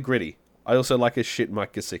don't mind the gritty. I also like a shit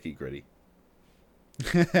Mike Gesicki gritty.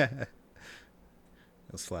 It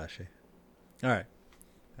was flashy. All right.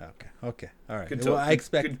 Okay. All right. Good talk. Well, I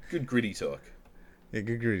expect good gritty talk. Yeah,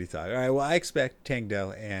 good gritty talk. All right. Well, I expect Tank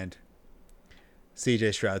Dell and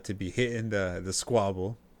CJ Stroud to be hitting the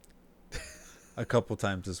squabble a couple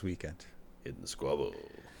times this weekend. Hitting the squabble.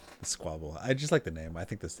 The squabble. I just like the name. I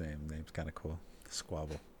think this name's kind of cool. The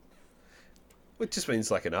squabble. It just means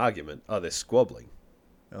like an argument. Oh, they're squabbling.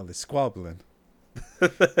 Oh, they're squabbling.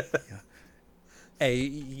 Yeah. Hey,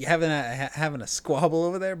 you having a squabble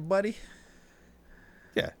over there, buddy?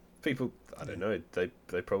 Yeah, people. I don't know. They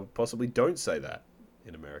probably possibly don't say that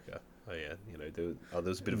in America. Oh yeah,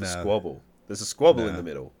 there's a bit of a squabble. There's a squabble in the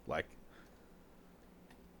middle. Like,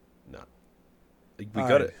 no, we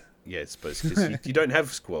got it. Yeah, it's supposed because you don't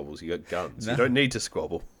have squabbles. You got guns. No. You don't need to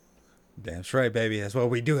squabble. Damn right, baby. That's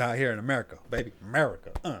what we do out here in America, baby.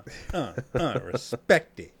 America.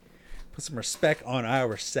 Respect it. Put some respect on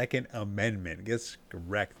our Second Amendment. Get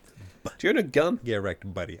wrecked. Do you own a gun? Get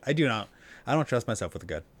wrecked, buddy. I do not. I don't trust myself with a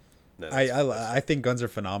gun. No, I think guns are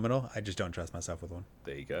phenomenal. I just don't trust myself with one.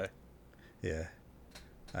 There you go. Yeah.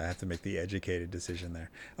 I have to make the educated decision there.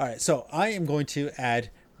 All right, so I am going to add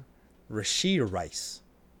Rashee Rice.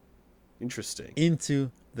 Interesting.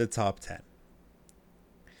 Into the top 10.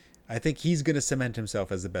 I think he's going to cement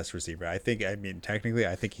himself as the best receiver. Technically,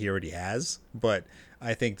 I think he already has, but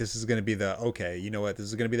I think this is going to be this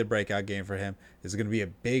is going to be the breakout game for him. This is going to be a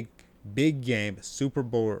big game, Super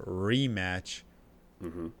Bowl rematch.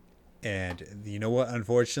 Mm-hmm. And you know what?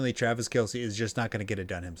 Unfortunately, Travis Kelce is just not going to get it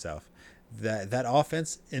done himself. That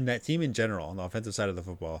offense and that team in general on the offensive side of the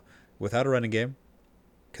football, without a running game,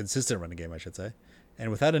 consistent running game, I should say,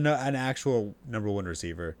 and without an actual number one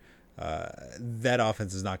receiver, that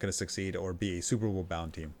offense is not going to succeed or be a Super Bowl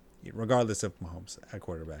bound team, regardless of Mahomes at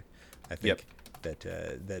quarterback. I think that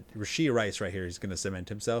Rashee Rice right here is going to cement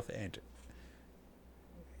himself, and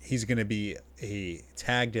he's going to be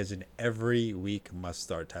tagged as an every week must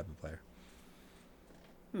start type of player.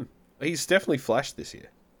 He's definitely flashed this year.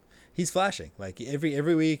 He's flashing like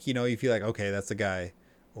every week. You feel like, okay, that's the guy,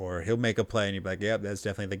 or he'll make a play and you're like, yep, that's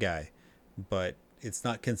definitely the guy, but it's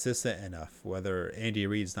not consistent enough. Whether Andy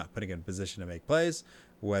Reid's not putting him in a position to make plays,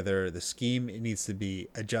 whether the scheme needs to be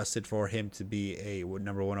adjusted for him to be a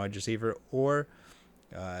number one wide receiver, or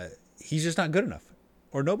he's just not good enough,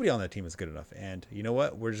 or nobody on that team is good enough. And you know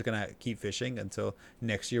what? We're just going to keep fishing until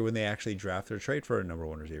next year when they actually draft or trade for a number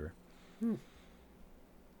one receiver.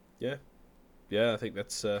 Yeah. Yeah, I think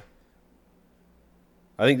that's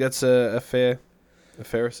I think that's a fair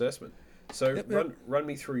assessment. So Yep. run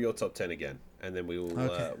me through your top 10 again, and then we'll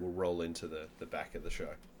Okay. we'll roll into the back of the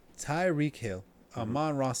show. Tyreek Hill,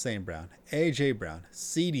 Amon-Ra St. Brown, AJ Brown,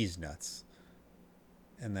 CD's nuts,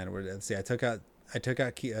 and then let's see. I took out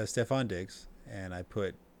Stephon Diggs, and I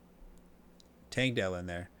put Tank Dell in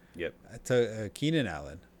there. Yep. I took Keenan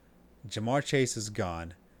Allen. Jamar Chase is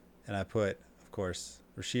gone, and I put, of course,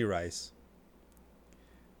 Rashee Rice,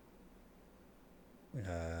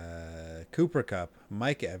 Cooper Cup,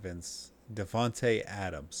 Mike Evans, Devontae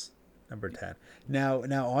Adams, number 10. Now,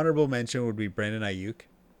 honorable mention would be Brandon Ayuk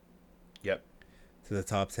Yep. to the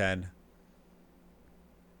top 10.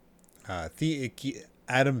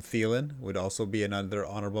 Adam Thielen would also be another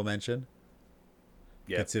honorable mention,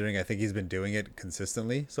 Yep. considering I think he's been doing it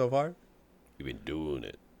consistently so far. You've been doing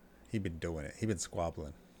it. He's been doing it. He's been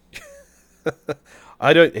squabbling.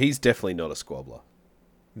 He's definitely not a squabbler.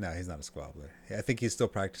 No, he's not a squabbler. I think he's still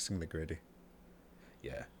practicing the gritty.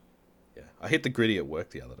 Yeah. Yeah. I hit the gritty at work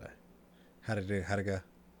the other day. How'd it go?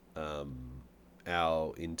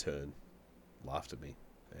 Our intern laughed at me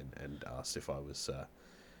and asked if I was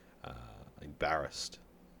embarrassed.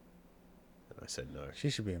 And I said no. She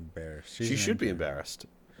should be embarrassed. She should be embarrassed.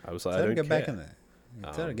 I was like, Tell I her don't to care. get back in the.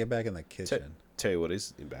 Tell her to get back in the kitchen. Tell you what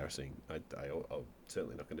is embarrassing. I'm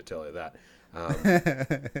certainly not going to tell her that.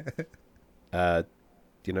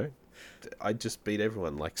 I just beat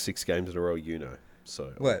everyone like 6 games in a row.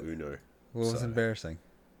 So What? Uno. What was So, embarrassing?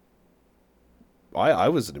 I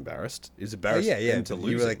wasn't embarrassed. It's Oh, embarrassing yeah. to You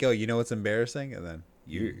lose. were like, "Oh, you know what's embarrassing?" And then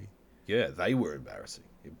Yeah, they were embarrassing.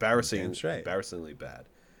 Damn straight. Embarrassingly bad.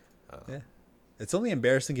 yeah, it's only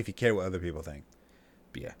embarrassing if you care what other people think.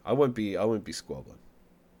 But yeah, I won't be squabbling.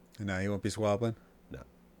 No, you won't be squabbling. No,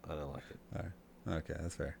 I don't like it. All right. Okay,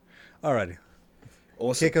 that's fair. Alrighty,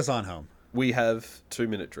 Also, kick us on home. we have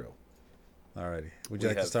 2-minute drill. Alrighty, would We you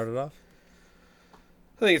like to have- start it off?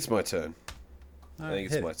 I think it's my turn. All I right, think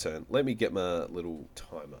it's hit my it. turn. Let me get my little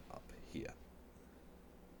timer up here.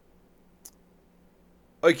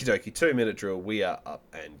 Okie dokie, 2-minute drill. We are up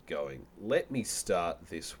and going. Let me start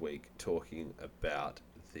this week talking about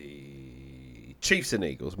the Chiefs and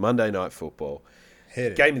Eagles, Monday Night Football.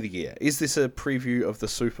 Hit it. Game of the year. Is this a preview of the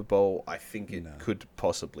Super Bowl? I think it No. could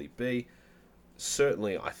possibly be.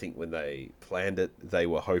 Certainly, I think when they planned it, they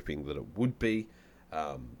were hoping that it would be.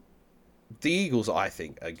 The Eagles, I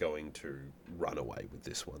think, are going to run away with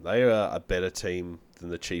this one. They are a better team than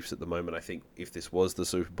the Chiefs at the moment. I think if this was the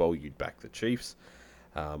Super Bowl, you'd back the Chiefs.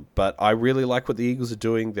 But I really like what the Eagles are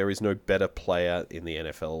doing. There is no better player in the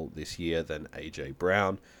NFL this year than AJ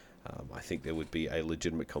Brown. I think there would be a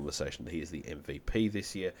legitimate conversation that he is the MVP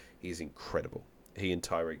this year. He is incredible. He and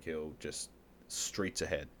Tyreek Hill just streets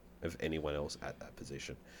ahead of anyone else at that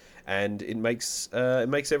position, and it makes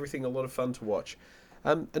everything a lot of fun to watch.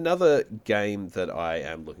 Another game that I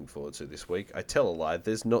am looking forward to this week. I tell a lie.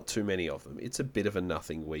 There's not too many of them. It's a bit of a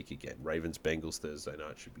nothing week again. Ravens Bengals Thursday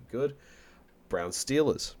night should be good. Browns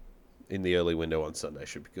Steelers in the early window on Sunday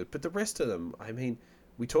should be good. But the rest of them, I mean,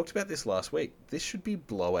 we talked about this last week. This should be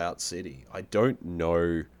blowout city. I don't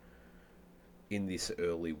know in this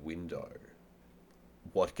early window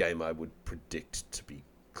what game I would predict to be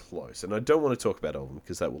close. And I don't want to talk about all of them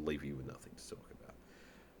because that will leave you with nothing to talk about.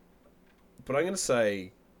 But I'm going to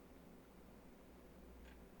say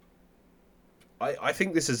I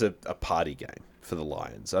think this is a party game for the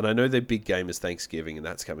Lions. And I know their big game is Thanksgiving, and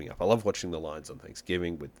that's coming up. I love watching the Lions on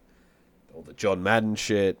Thanksgiving with all the John Madden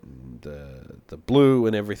shit and the blue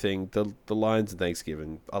and everything. The Lions and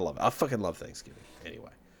Thanksgiving, I love it. I fucking love Thanksgiving anyway.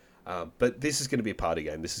 But this is going to be a party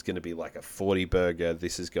game. This is going to be like a 40 burger.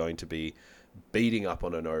 This is going to be beating up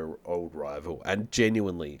on an old rival and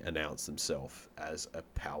genuinely announce themselves as a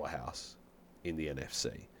powerhouse in the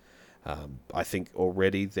NFC. I think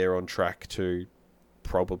already they're on track to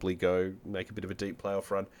probably go make a bit of a deep playoff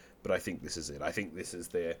run, but I think this is it. I think this is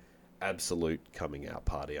their absolute coming out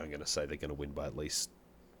party. I'm going to say they're going to win by at least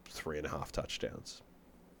 3.5 touchdowns.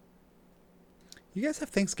 You guys have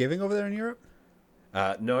Thanksgiving over there in Europe?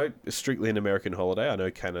 No, it's strictly an American holiday. I know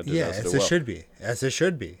Canada Yeah, does as it it well. should be. As it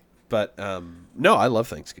should be. But no, I love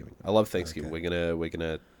Thanksgiving. I love Thanksgiving. Okay. We're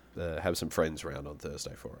gonna have some friends around on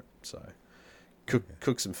Thursday for it. So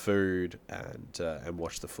cook some food and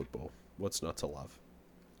watch the football. What's not to love?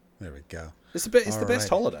 There we go. It's the best Alright.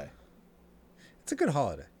 holiday. It's a good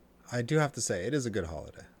holiday. I do have to say, it is a good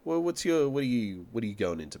holiday. Well, what are you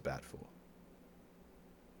going into bat for?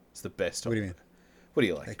 It's the best What do holiday. you mean? What do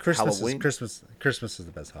you like? Christmas Halloween? Christmas is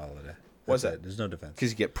the best holiday. Why's That's that? it. There's no defense.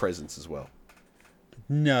 Because you get presents as well.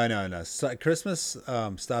 No. So, Christmas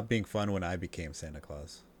stopped being fun when I became Santa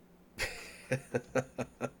Claus.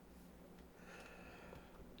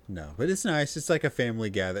 No, but it's nice. It's like a family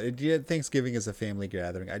gathering. Yeah, Thanksgiving is a family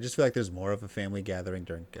gathering. I just feel like there's more of a family gathering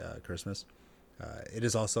during Christmas. It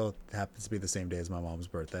is also happens to be the same day as my mom's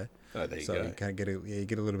birthday. Oh, there you So go. you kind of you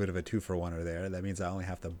get a little bit of a 2-for-1 there. That means I only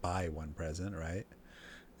have to buy one present, right?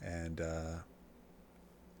 And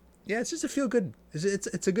yeah, it's just a feel good.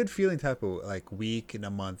 It's a good feeling type of like week and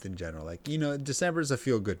a month in general. Like December is a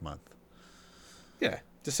feel good month. Yeah,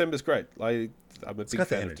 December's great. I'm a big got the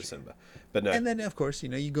fan of energy. December. But no, And then of course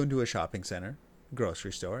you go into a shopping center,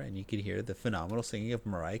 grocery store, and you can hear the phenomenal singing of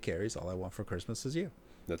Mariah Carey's "All I Want for Christmas Is You."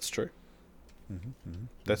 that's true.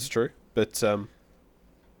 That's true. But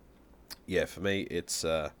yeah, for me, it's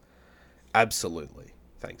absolutely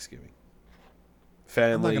Thanksgiving.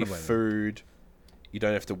 Family, gonna blame you. food. You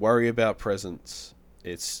don't have to worry about presents.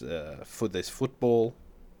 It's there's football.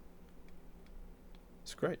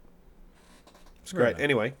 It's great. It's Right great. on.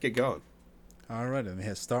 Anyway, get going. All right, and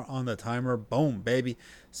hit start on the timer. Boom, baby.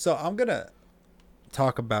 So I'm gonna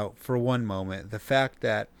talk about for one moment the fact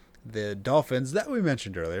that the Dolphins that we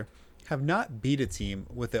mentioned earlier have not beat a team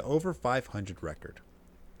with an over 500 record.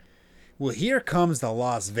 Well, here comes the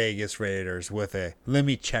Las Vegas Raiders with a, let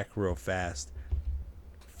me check real fast,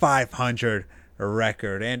 500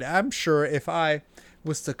 record. And I'm sure if I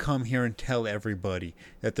was to come here and tell everybody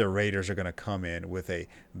that the Raiders are going to come in with a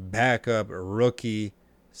backup rookie,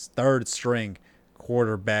 third string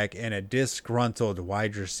quarterback, and a disgruntled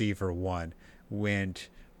wide receiver one, when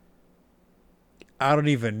I don't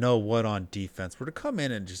even know what on defense were to come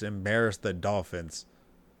in and just embarrass the Dolphins,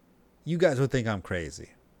 you guys would think I'm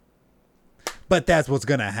crazy. But that's what's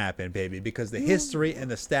going to happen, baby, because the history and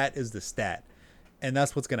the stat is the stat. And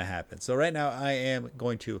that's what's going to happen. So right now I am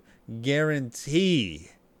going to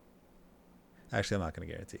guarantee. Actually, I'm not going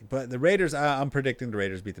to guarantee. But the Raiders, I'm predicting the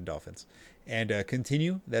Raiders beat the Dolphins. And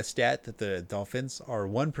continue that stat that the Dolphins are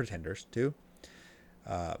one pretenders to.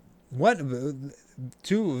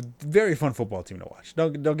 Two, very fun football team to watch.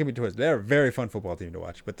 Don't get me twisted. They're a very fun football team to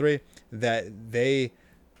watch. But three, that they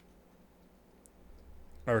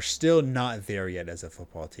are still not there yet as a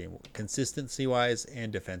football team, consistency wise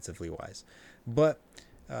and defensively wise. But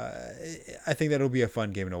I think that'll be a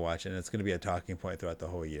fun game to watch, and it's going to be a talking point throughout the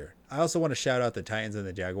whole year. I also want to shout out the Titans and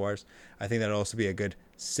the Jaguars. I think that'll also be a good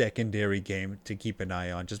secondary game to keep an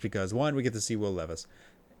eye on, just because, one, we get to see Will Levis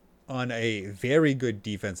on a very good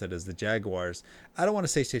defense that is the Jaguars. I don't want to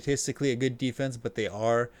say statistically a good defense, but they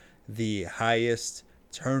are the highest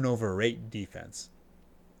turnover rate defense.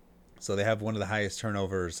 So they have one of the highest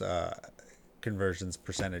turnovers conversions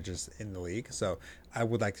percentages in the league. So I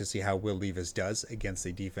would like to see how Will Levis does against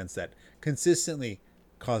a defense that consistently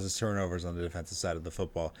causes turnovers on the defensive side of the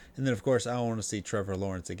football. And then, of course, I want to see Trevor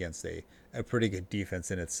Lawrence against a pretty good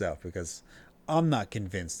defense in itself, because I'm not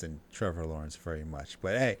convinced in Trevor Lawrence very much.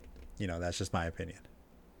 But hey, that's just my opinion.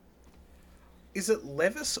 Is it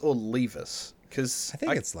Levis or Levis? Because I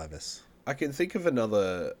think it's Levis. I can think of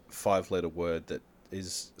another 5-letter word that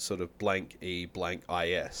is sort of blank E blank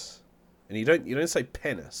IS, and you don't say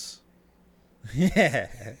penis. Yeah,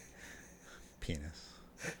 penis.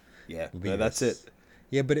 Yeah, no, Levis. that's it.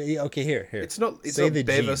 Yeah, but okay, here. It's not. It's Say not the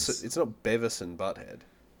Bevis. jeans. It's not Bevis and Butthead.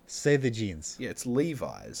 Say the jeans. Yeah, it's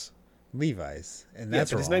Levi's. Levi's, and Yeah,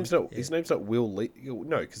 that's but wrong. his name's not. Yeah. His name's not Will.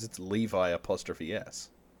 No, because it's Levi apostrophe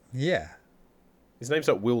S. Yeah. His name's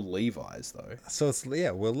not Will Levi's though. So it's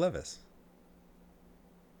Will Levis.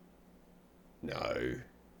 No.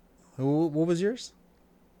 What was yours?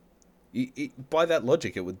 By that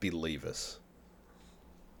logic, it would be Levis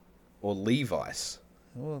or Levi's.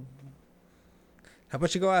 Well, how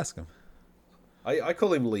about you go ask him? I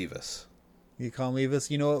call him Levis. You call him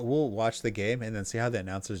Levis. You know what? We'll watch the game and then see how the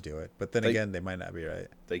announcers do it. But then again, they might not be right.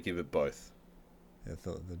 They give it both. Yeah,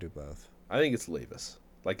 they'll do both. I think it's Levis,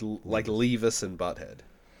 like Levis and Butthead.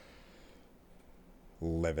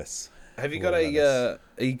 Levis. Have you got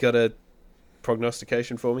a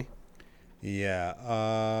prognostication for me? Yeah.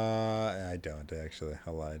 I don't actually.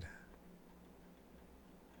 I lied.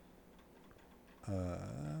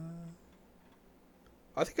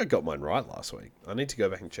 I think I got mine right last week. I need to go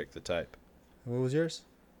back and check the tape. What was yours?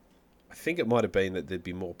 I think it might have been that there'd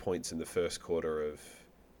be more points in the first quarter of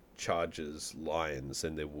Chargers Lions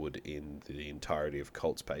than there would in the entirety of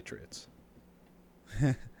Colts Patriots.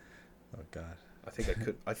 Oh God.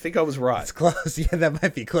 I think I was right. It's close. Yeah, that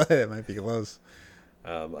might be close. That might be close.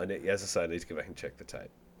 As I say, I need to go back and check the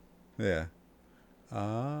tape. Yeah.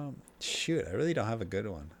 Shoot, I really don't have a good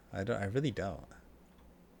one. I really don't.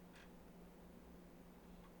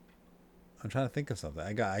 I'm trying to think of something.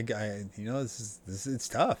 It's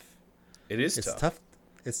tough. It is It's tough. tough.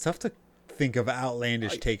 It's tough to think of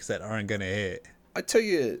outlandish takes that aren't gonna hit. I tell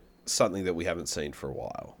you something that we haven't seen for a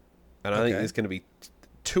while. And I think there's going to be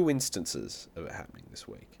two instances of it happening this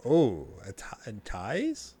week. Oh,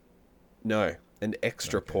 ties? No, an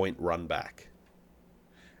extra point run back.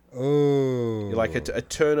 Oh, Like a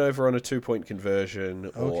turnover on a 2-point conversion,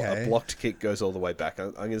 or Okay. a blocked kick goes all the way back.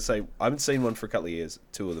 I'm going to say I haven't seen one for a couple of years.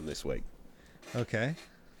 2 of them this week. Okay.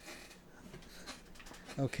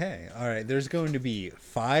 Okay. All right. There's going to be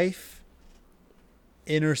 5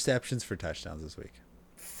 interceptions for touchdowns this week.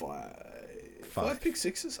 5 pick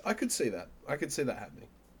sixes. I could see that. I could see that happening.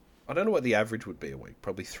 I don't know what the average would be a week.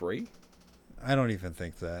 Probably 3. I don't even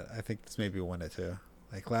think that. I think it's maybe 1 or 2.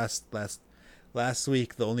 Like last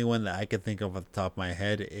week, the only one that I could think of off the top of my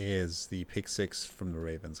head is the pick 6 from the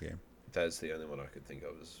Ravens game. That's the only one I could think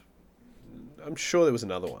of. I'm sure there was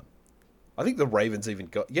another one. I think the Ravens even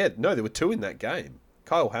got... Yeah, no, there were 2 in that game.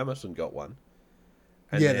 Kyle Hamilton got 1.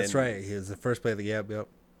 And Yeah, that's right. He was the first play of the... Yep.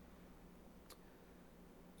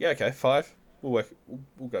 Yeah, okay, 5. We'll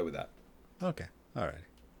go with that. Okay. All right.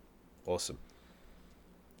 Awesome.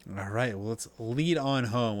 All right. Well, let's lead on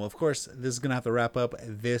home. Well, of course, this is going to have to wrap up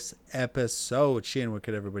this episode. Shane, where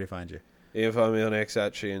could everybody find you? You can find me on X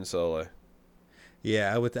at Sheehan Solo.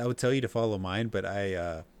 Yeah, I would tell you to follow mine, but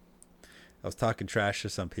I was talking trash to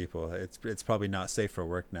some people. It's probably not safe for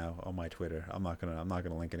work now on my Twitter. I'm not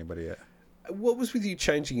gonna link anybody yet. What was with you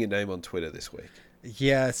changing your name on Twitter this week?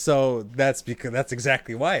 Yeah, so that's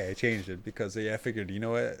exactly why I changed it, because I figured, you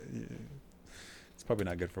know what, it's probably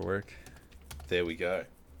not good for work. There we go.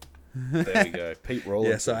 There we go. Pete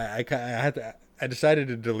Rawlinson. Yeah, so I decided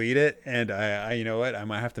to delete it, and I you know what, I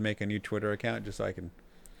might have to make a new Twitter account just so I can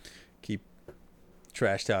keep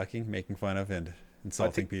trash talking, making fun of, and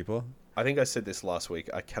insulting people. I think I said this last week.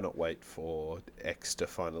 I cannot wait for X to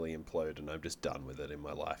finally implode, and I'm just done with it in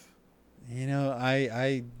my life. You know,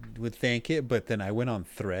 I would think it, but then I went on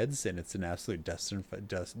Threads, and it's an absolute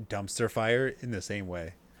dumpster fire in the same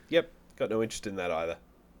way. Yep, got no interest in that either.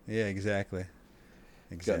 Yeah, exactly.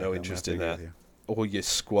 Got no interest in that. Or you're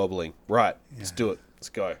squabbling. Right, let's do it. Let's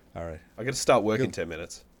go. All right. I got to start work in 10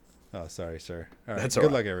 minutes. Oh, sorry, sir. All right. That's Good all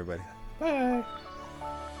right. luck, everybody. Bye.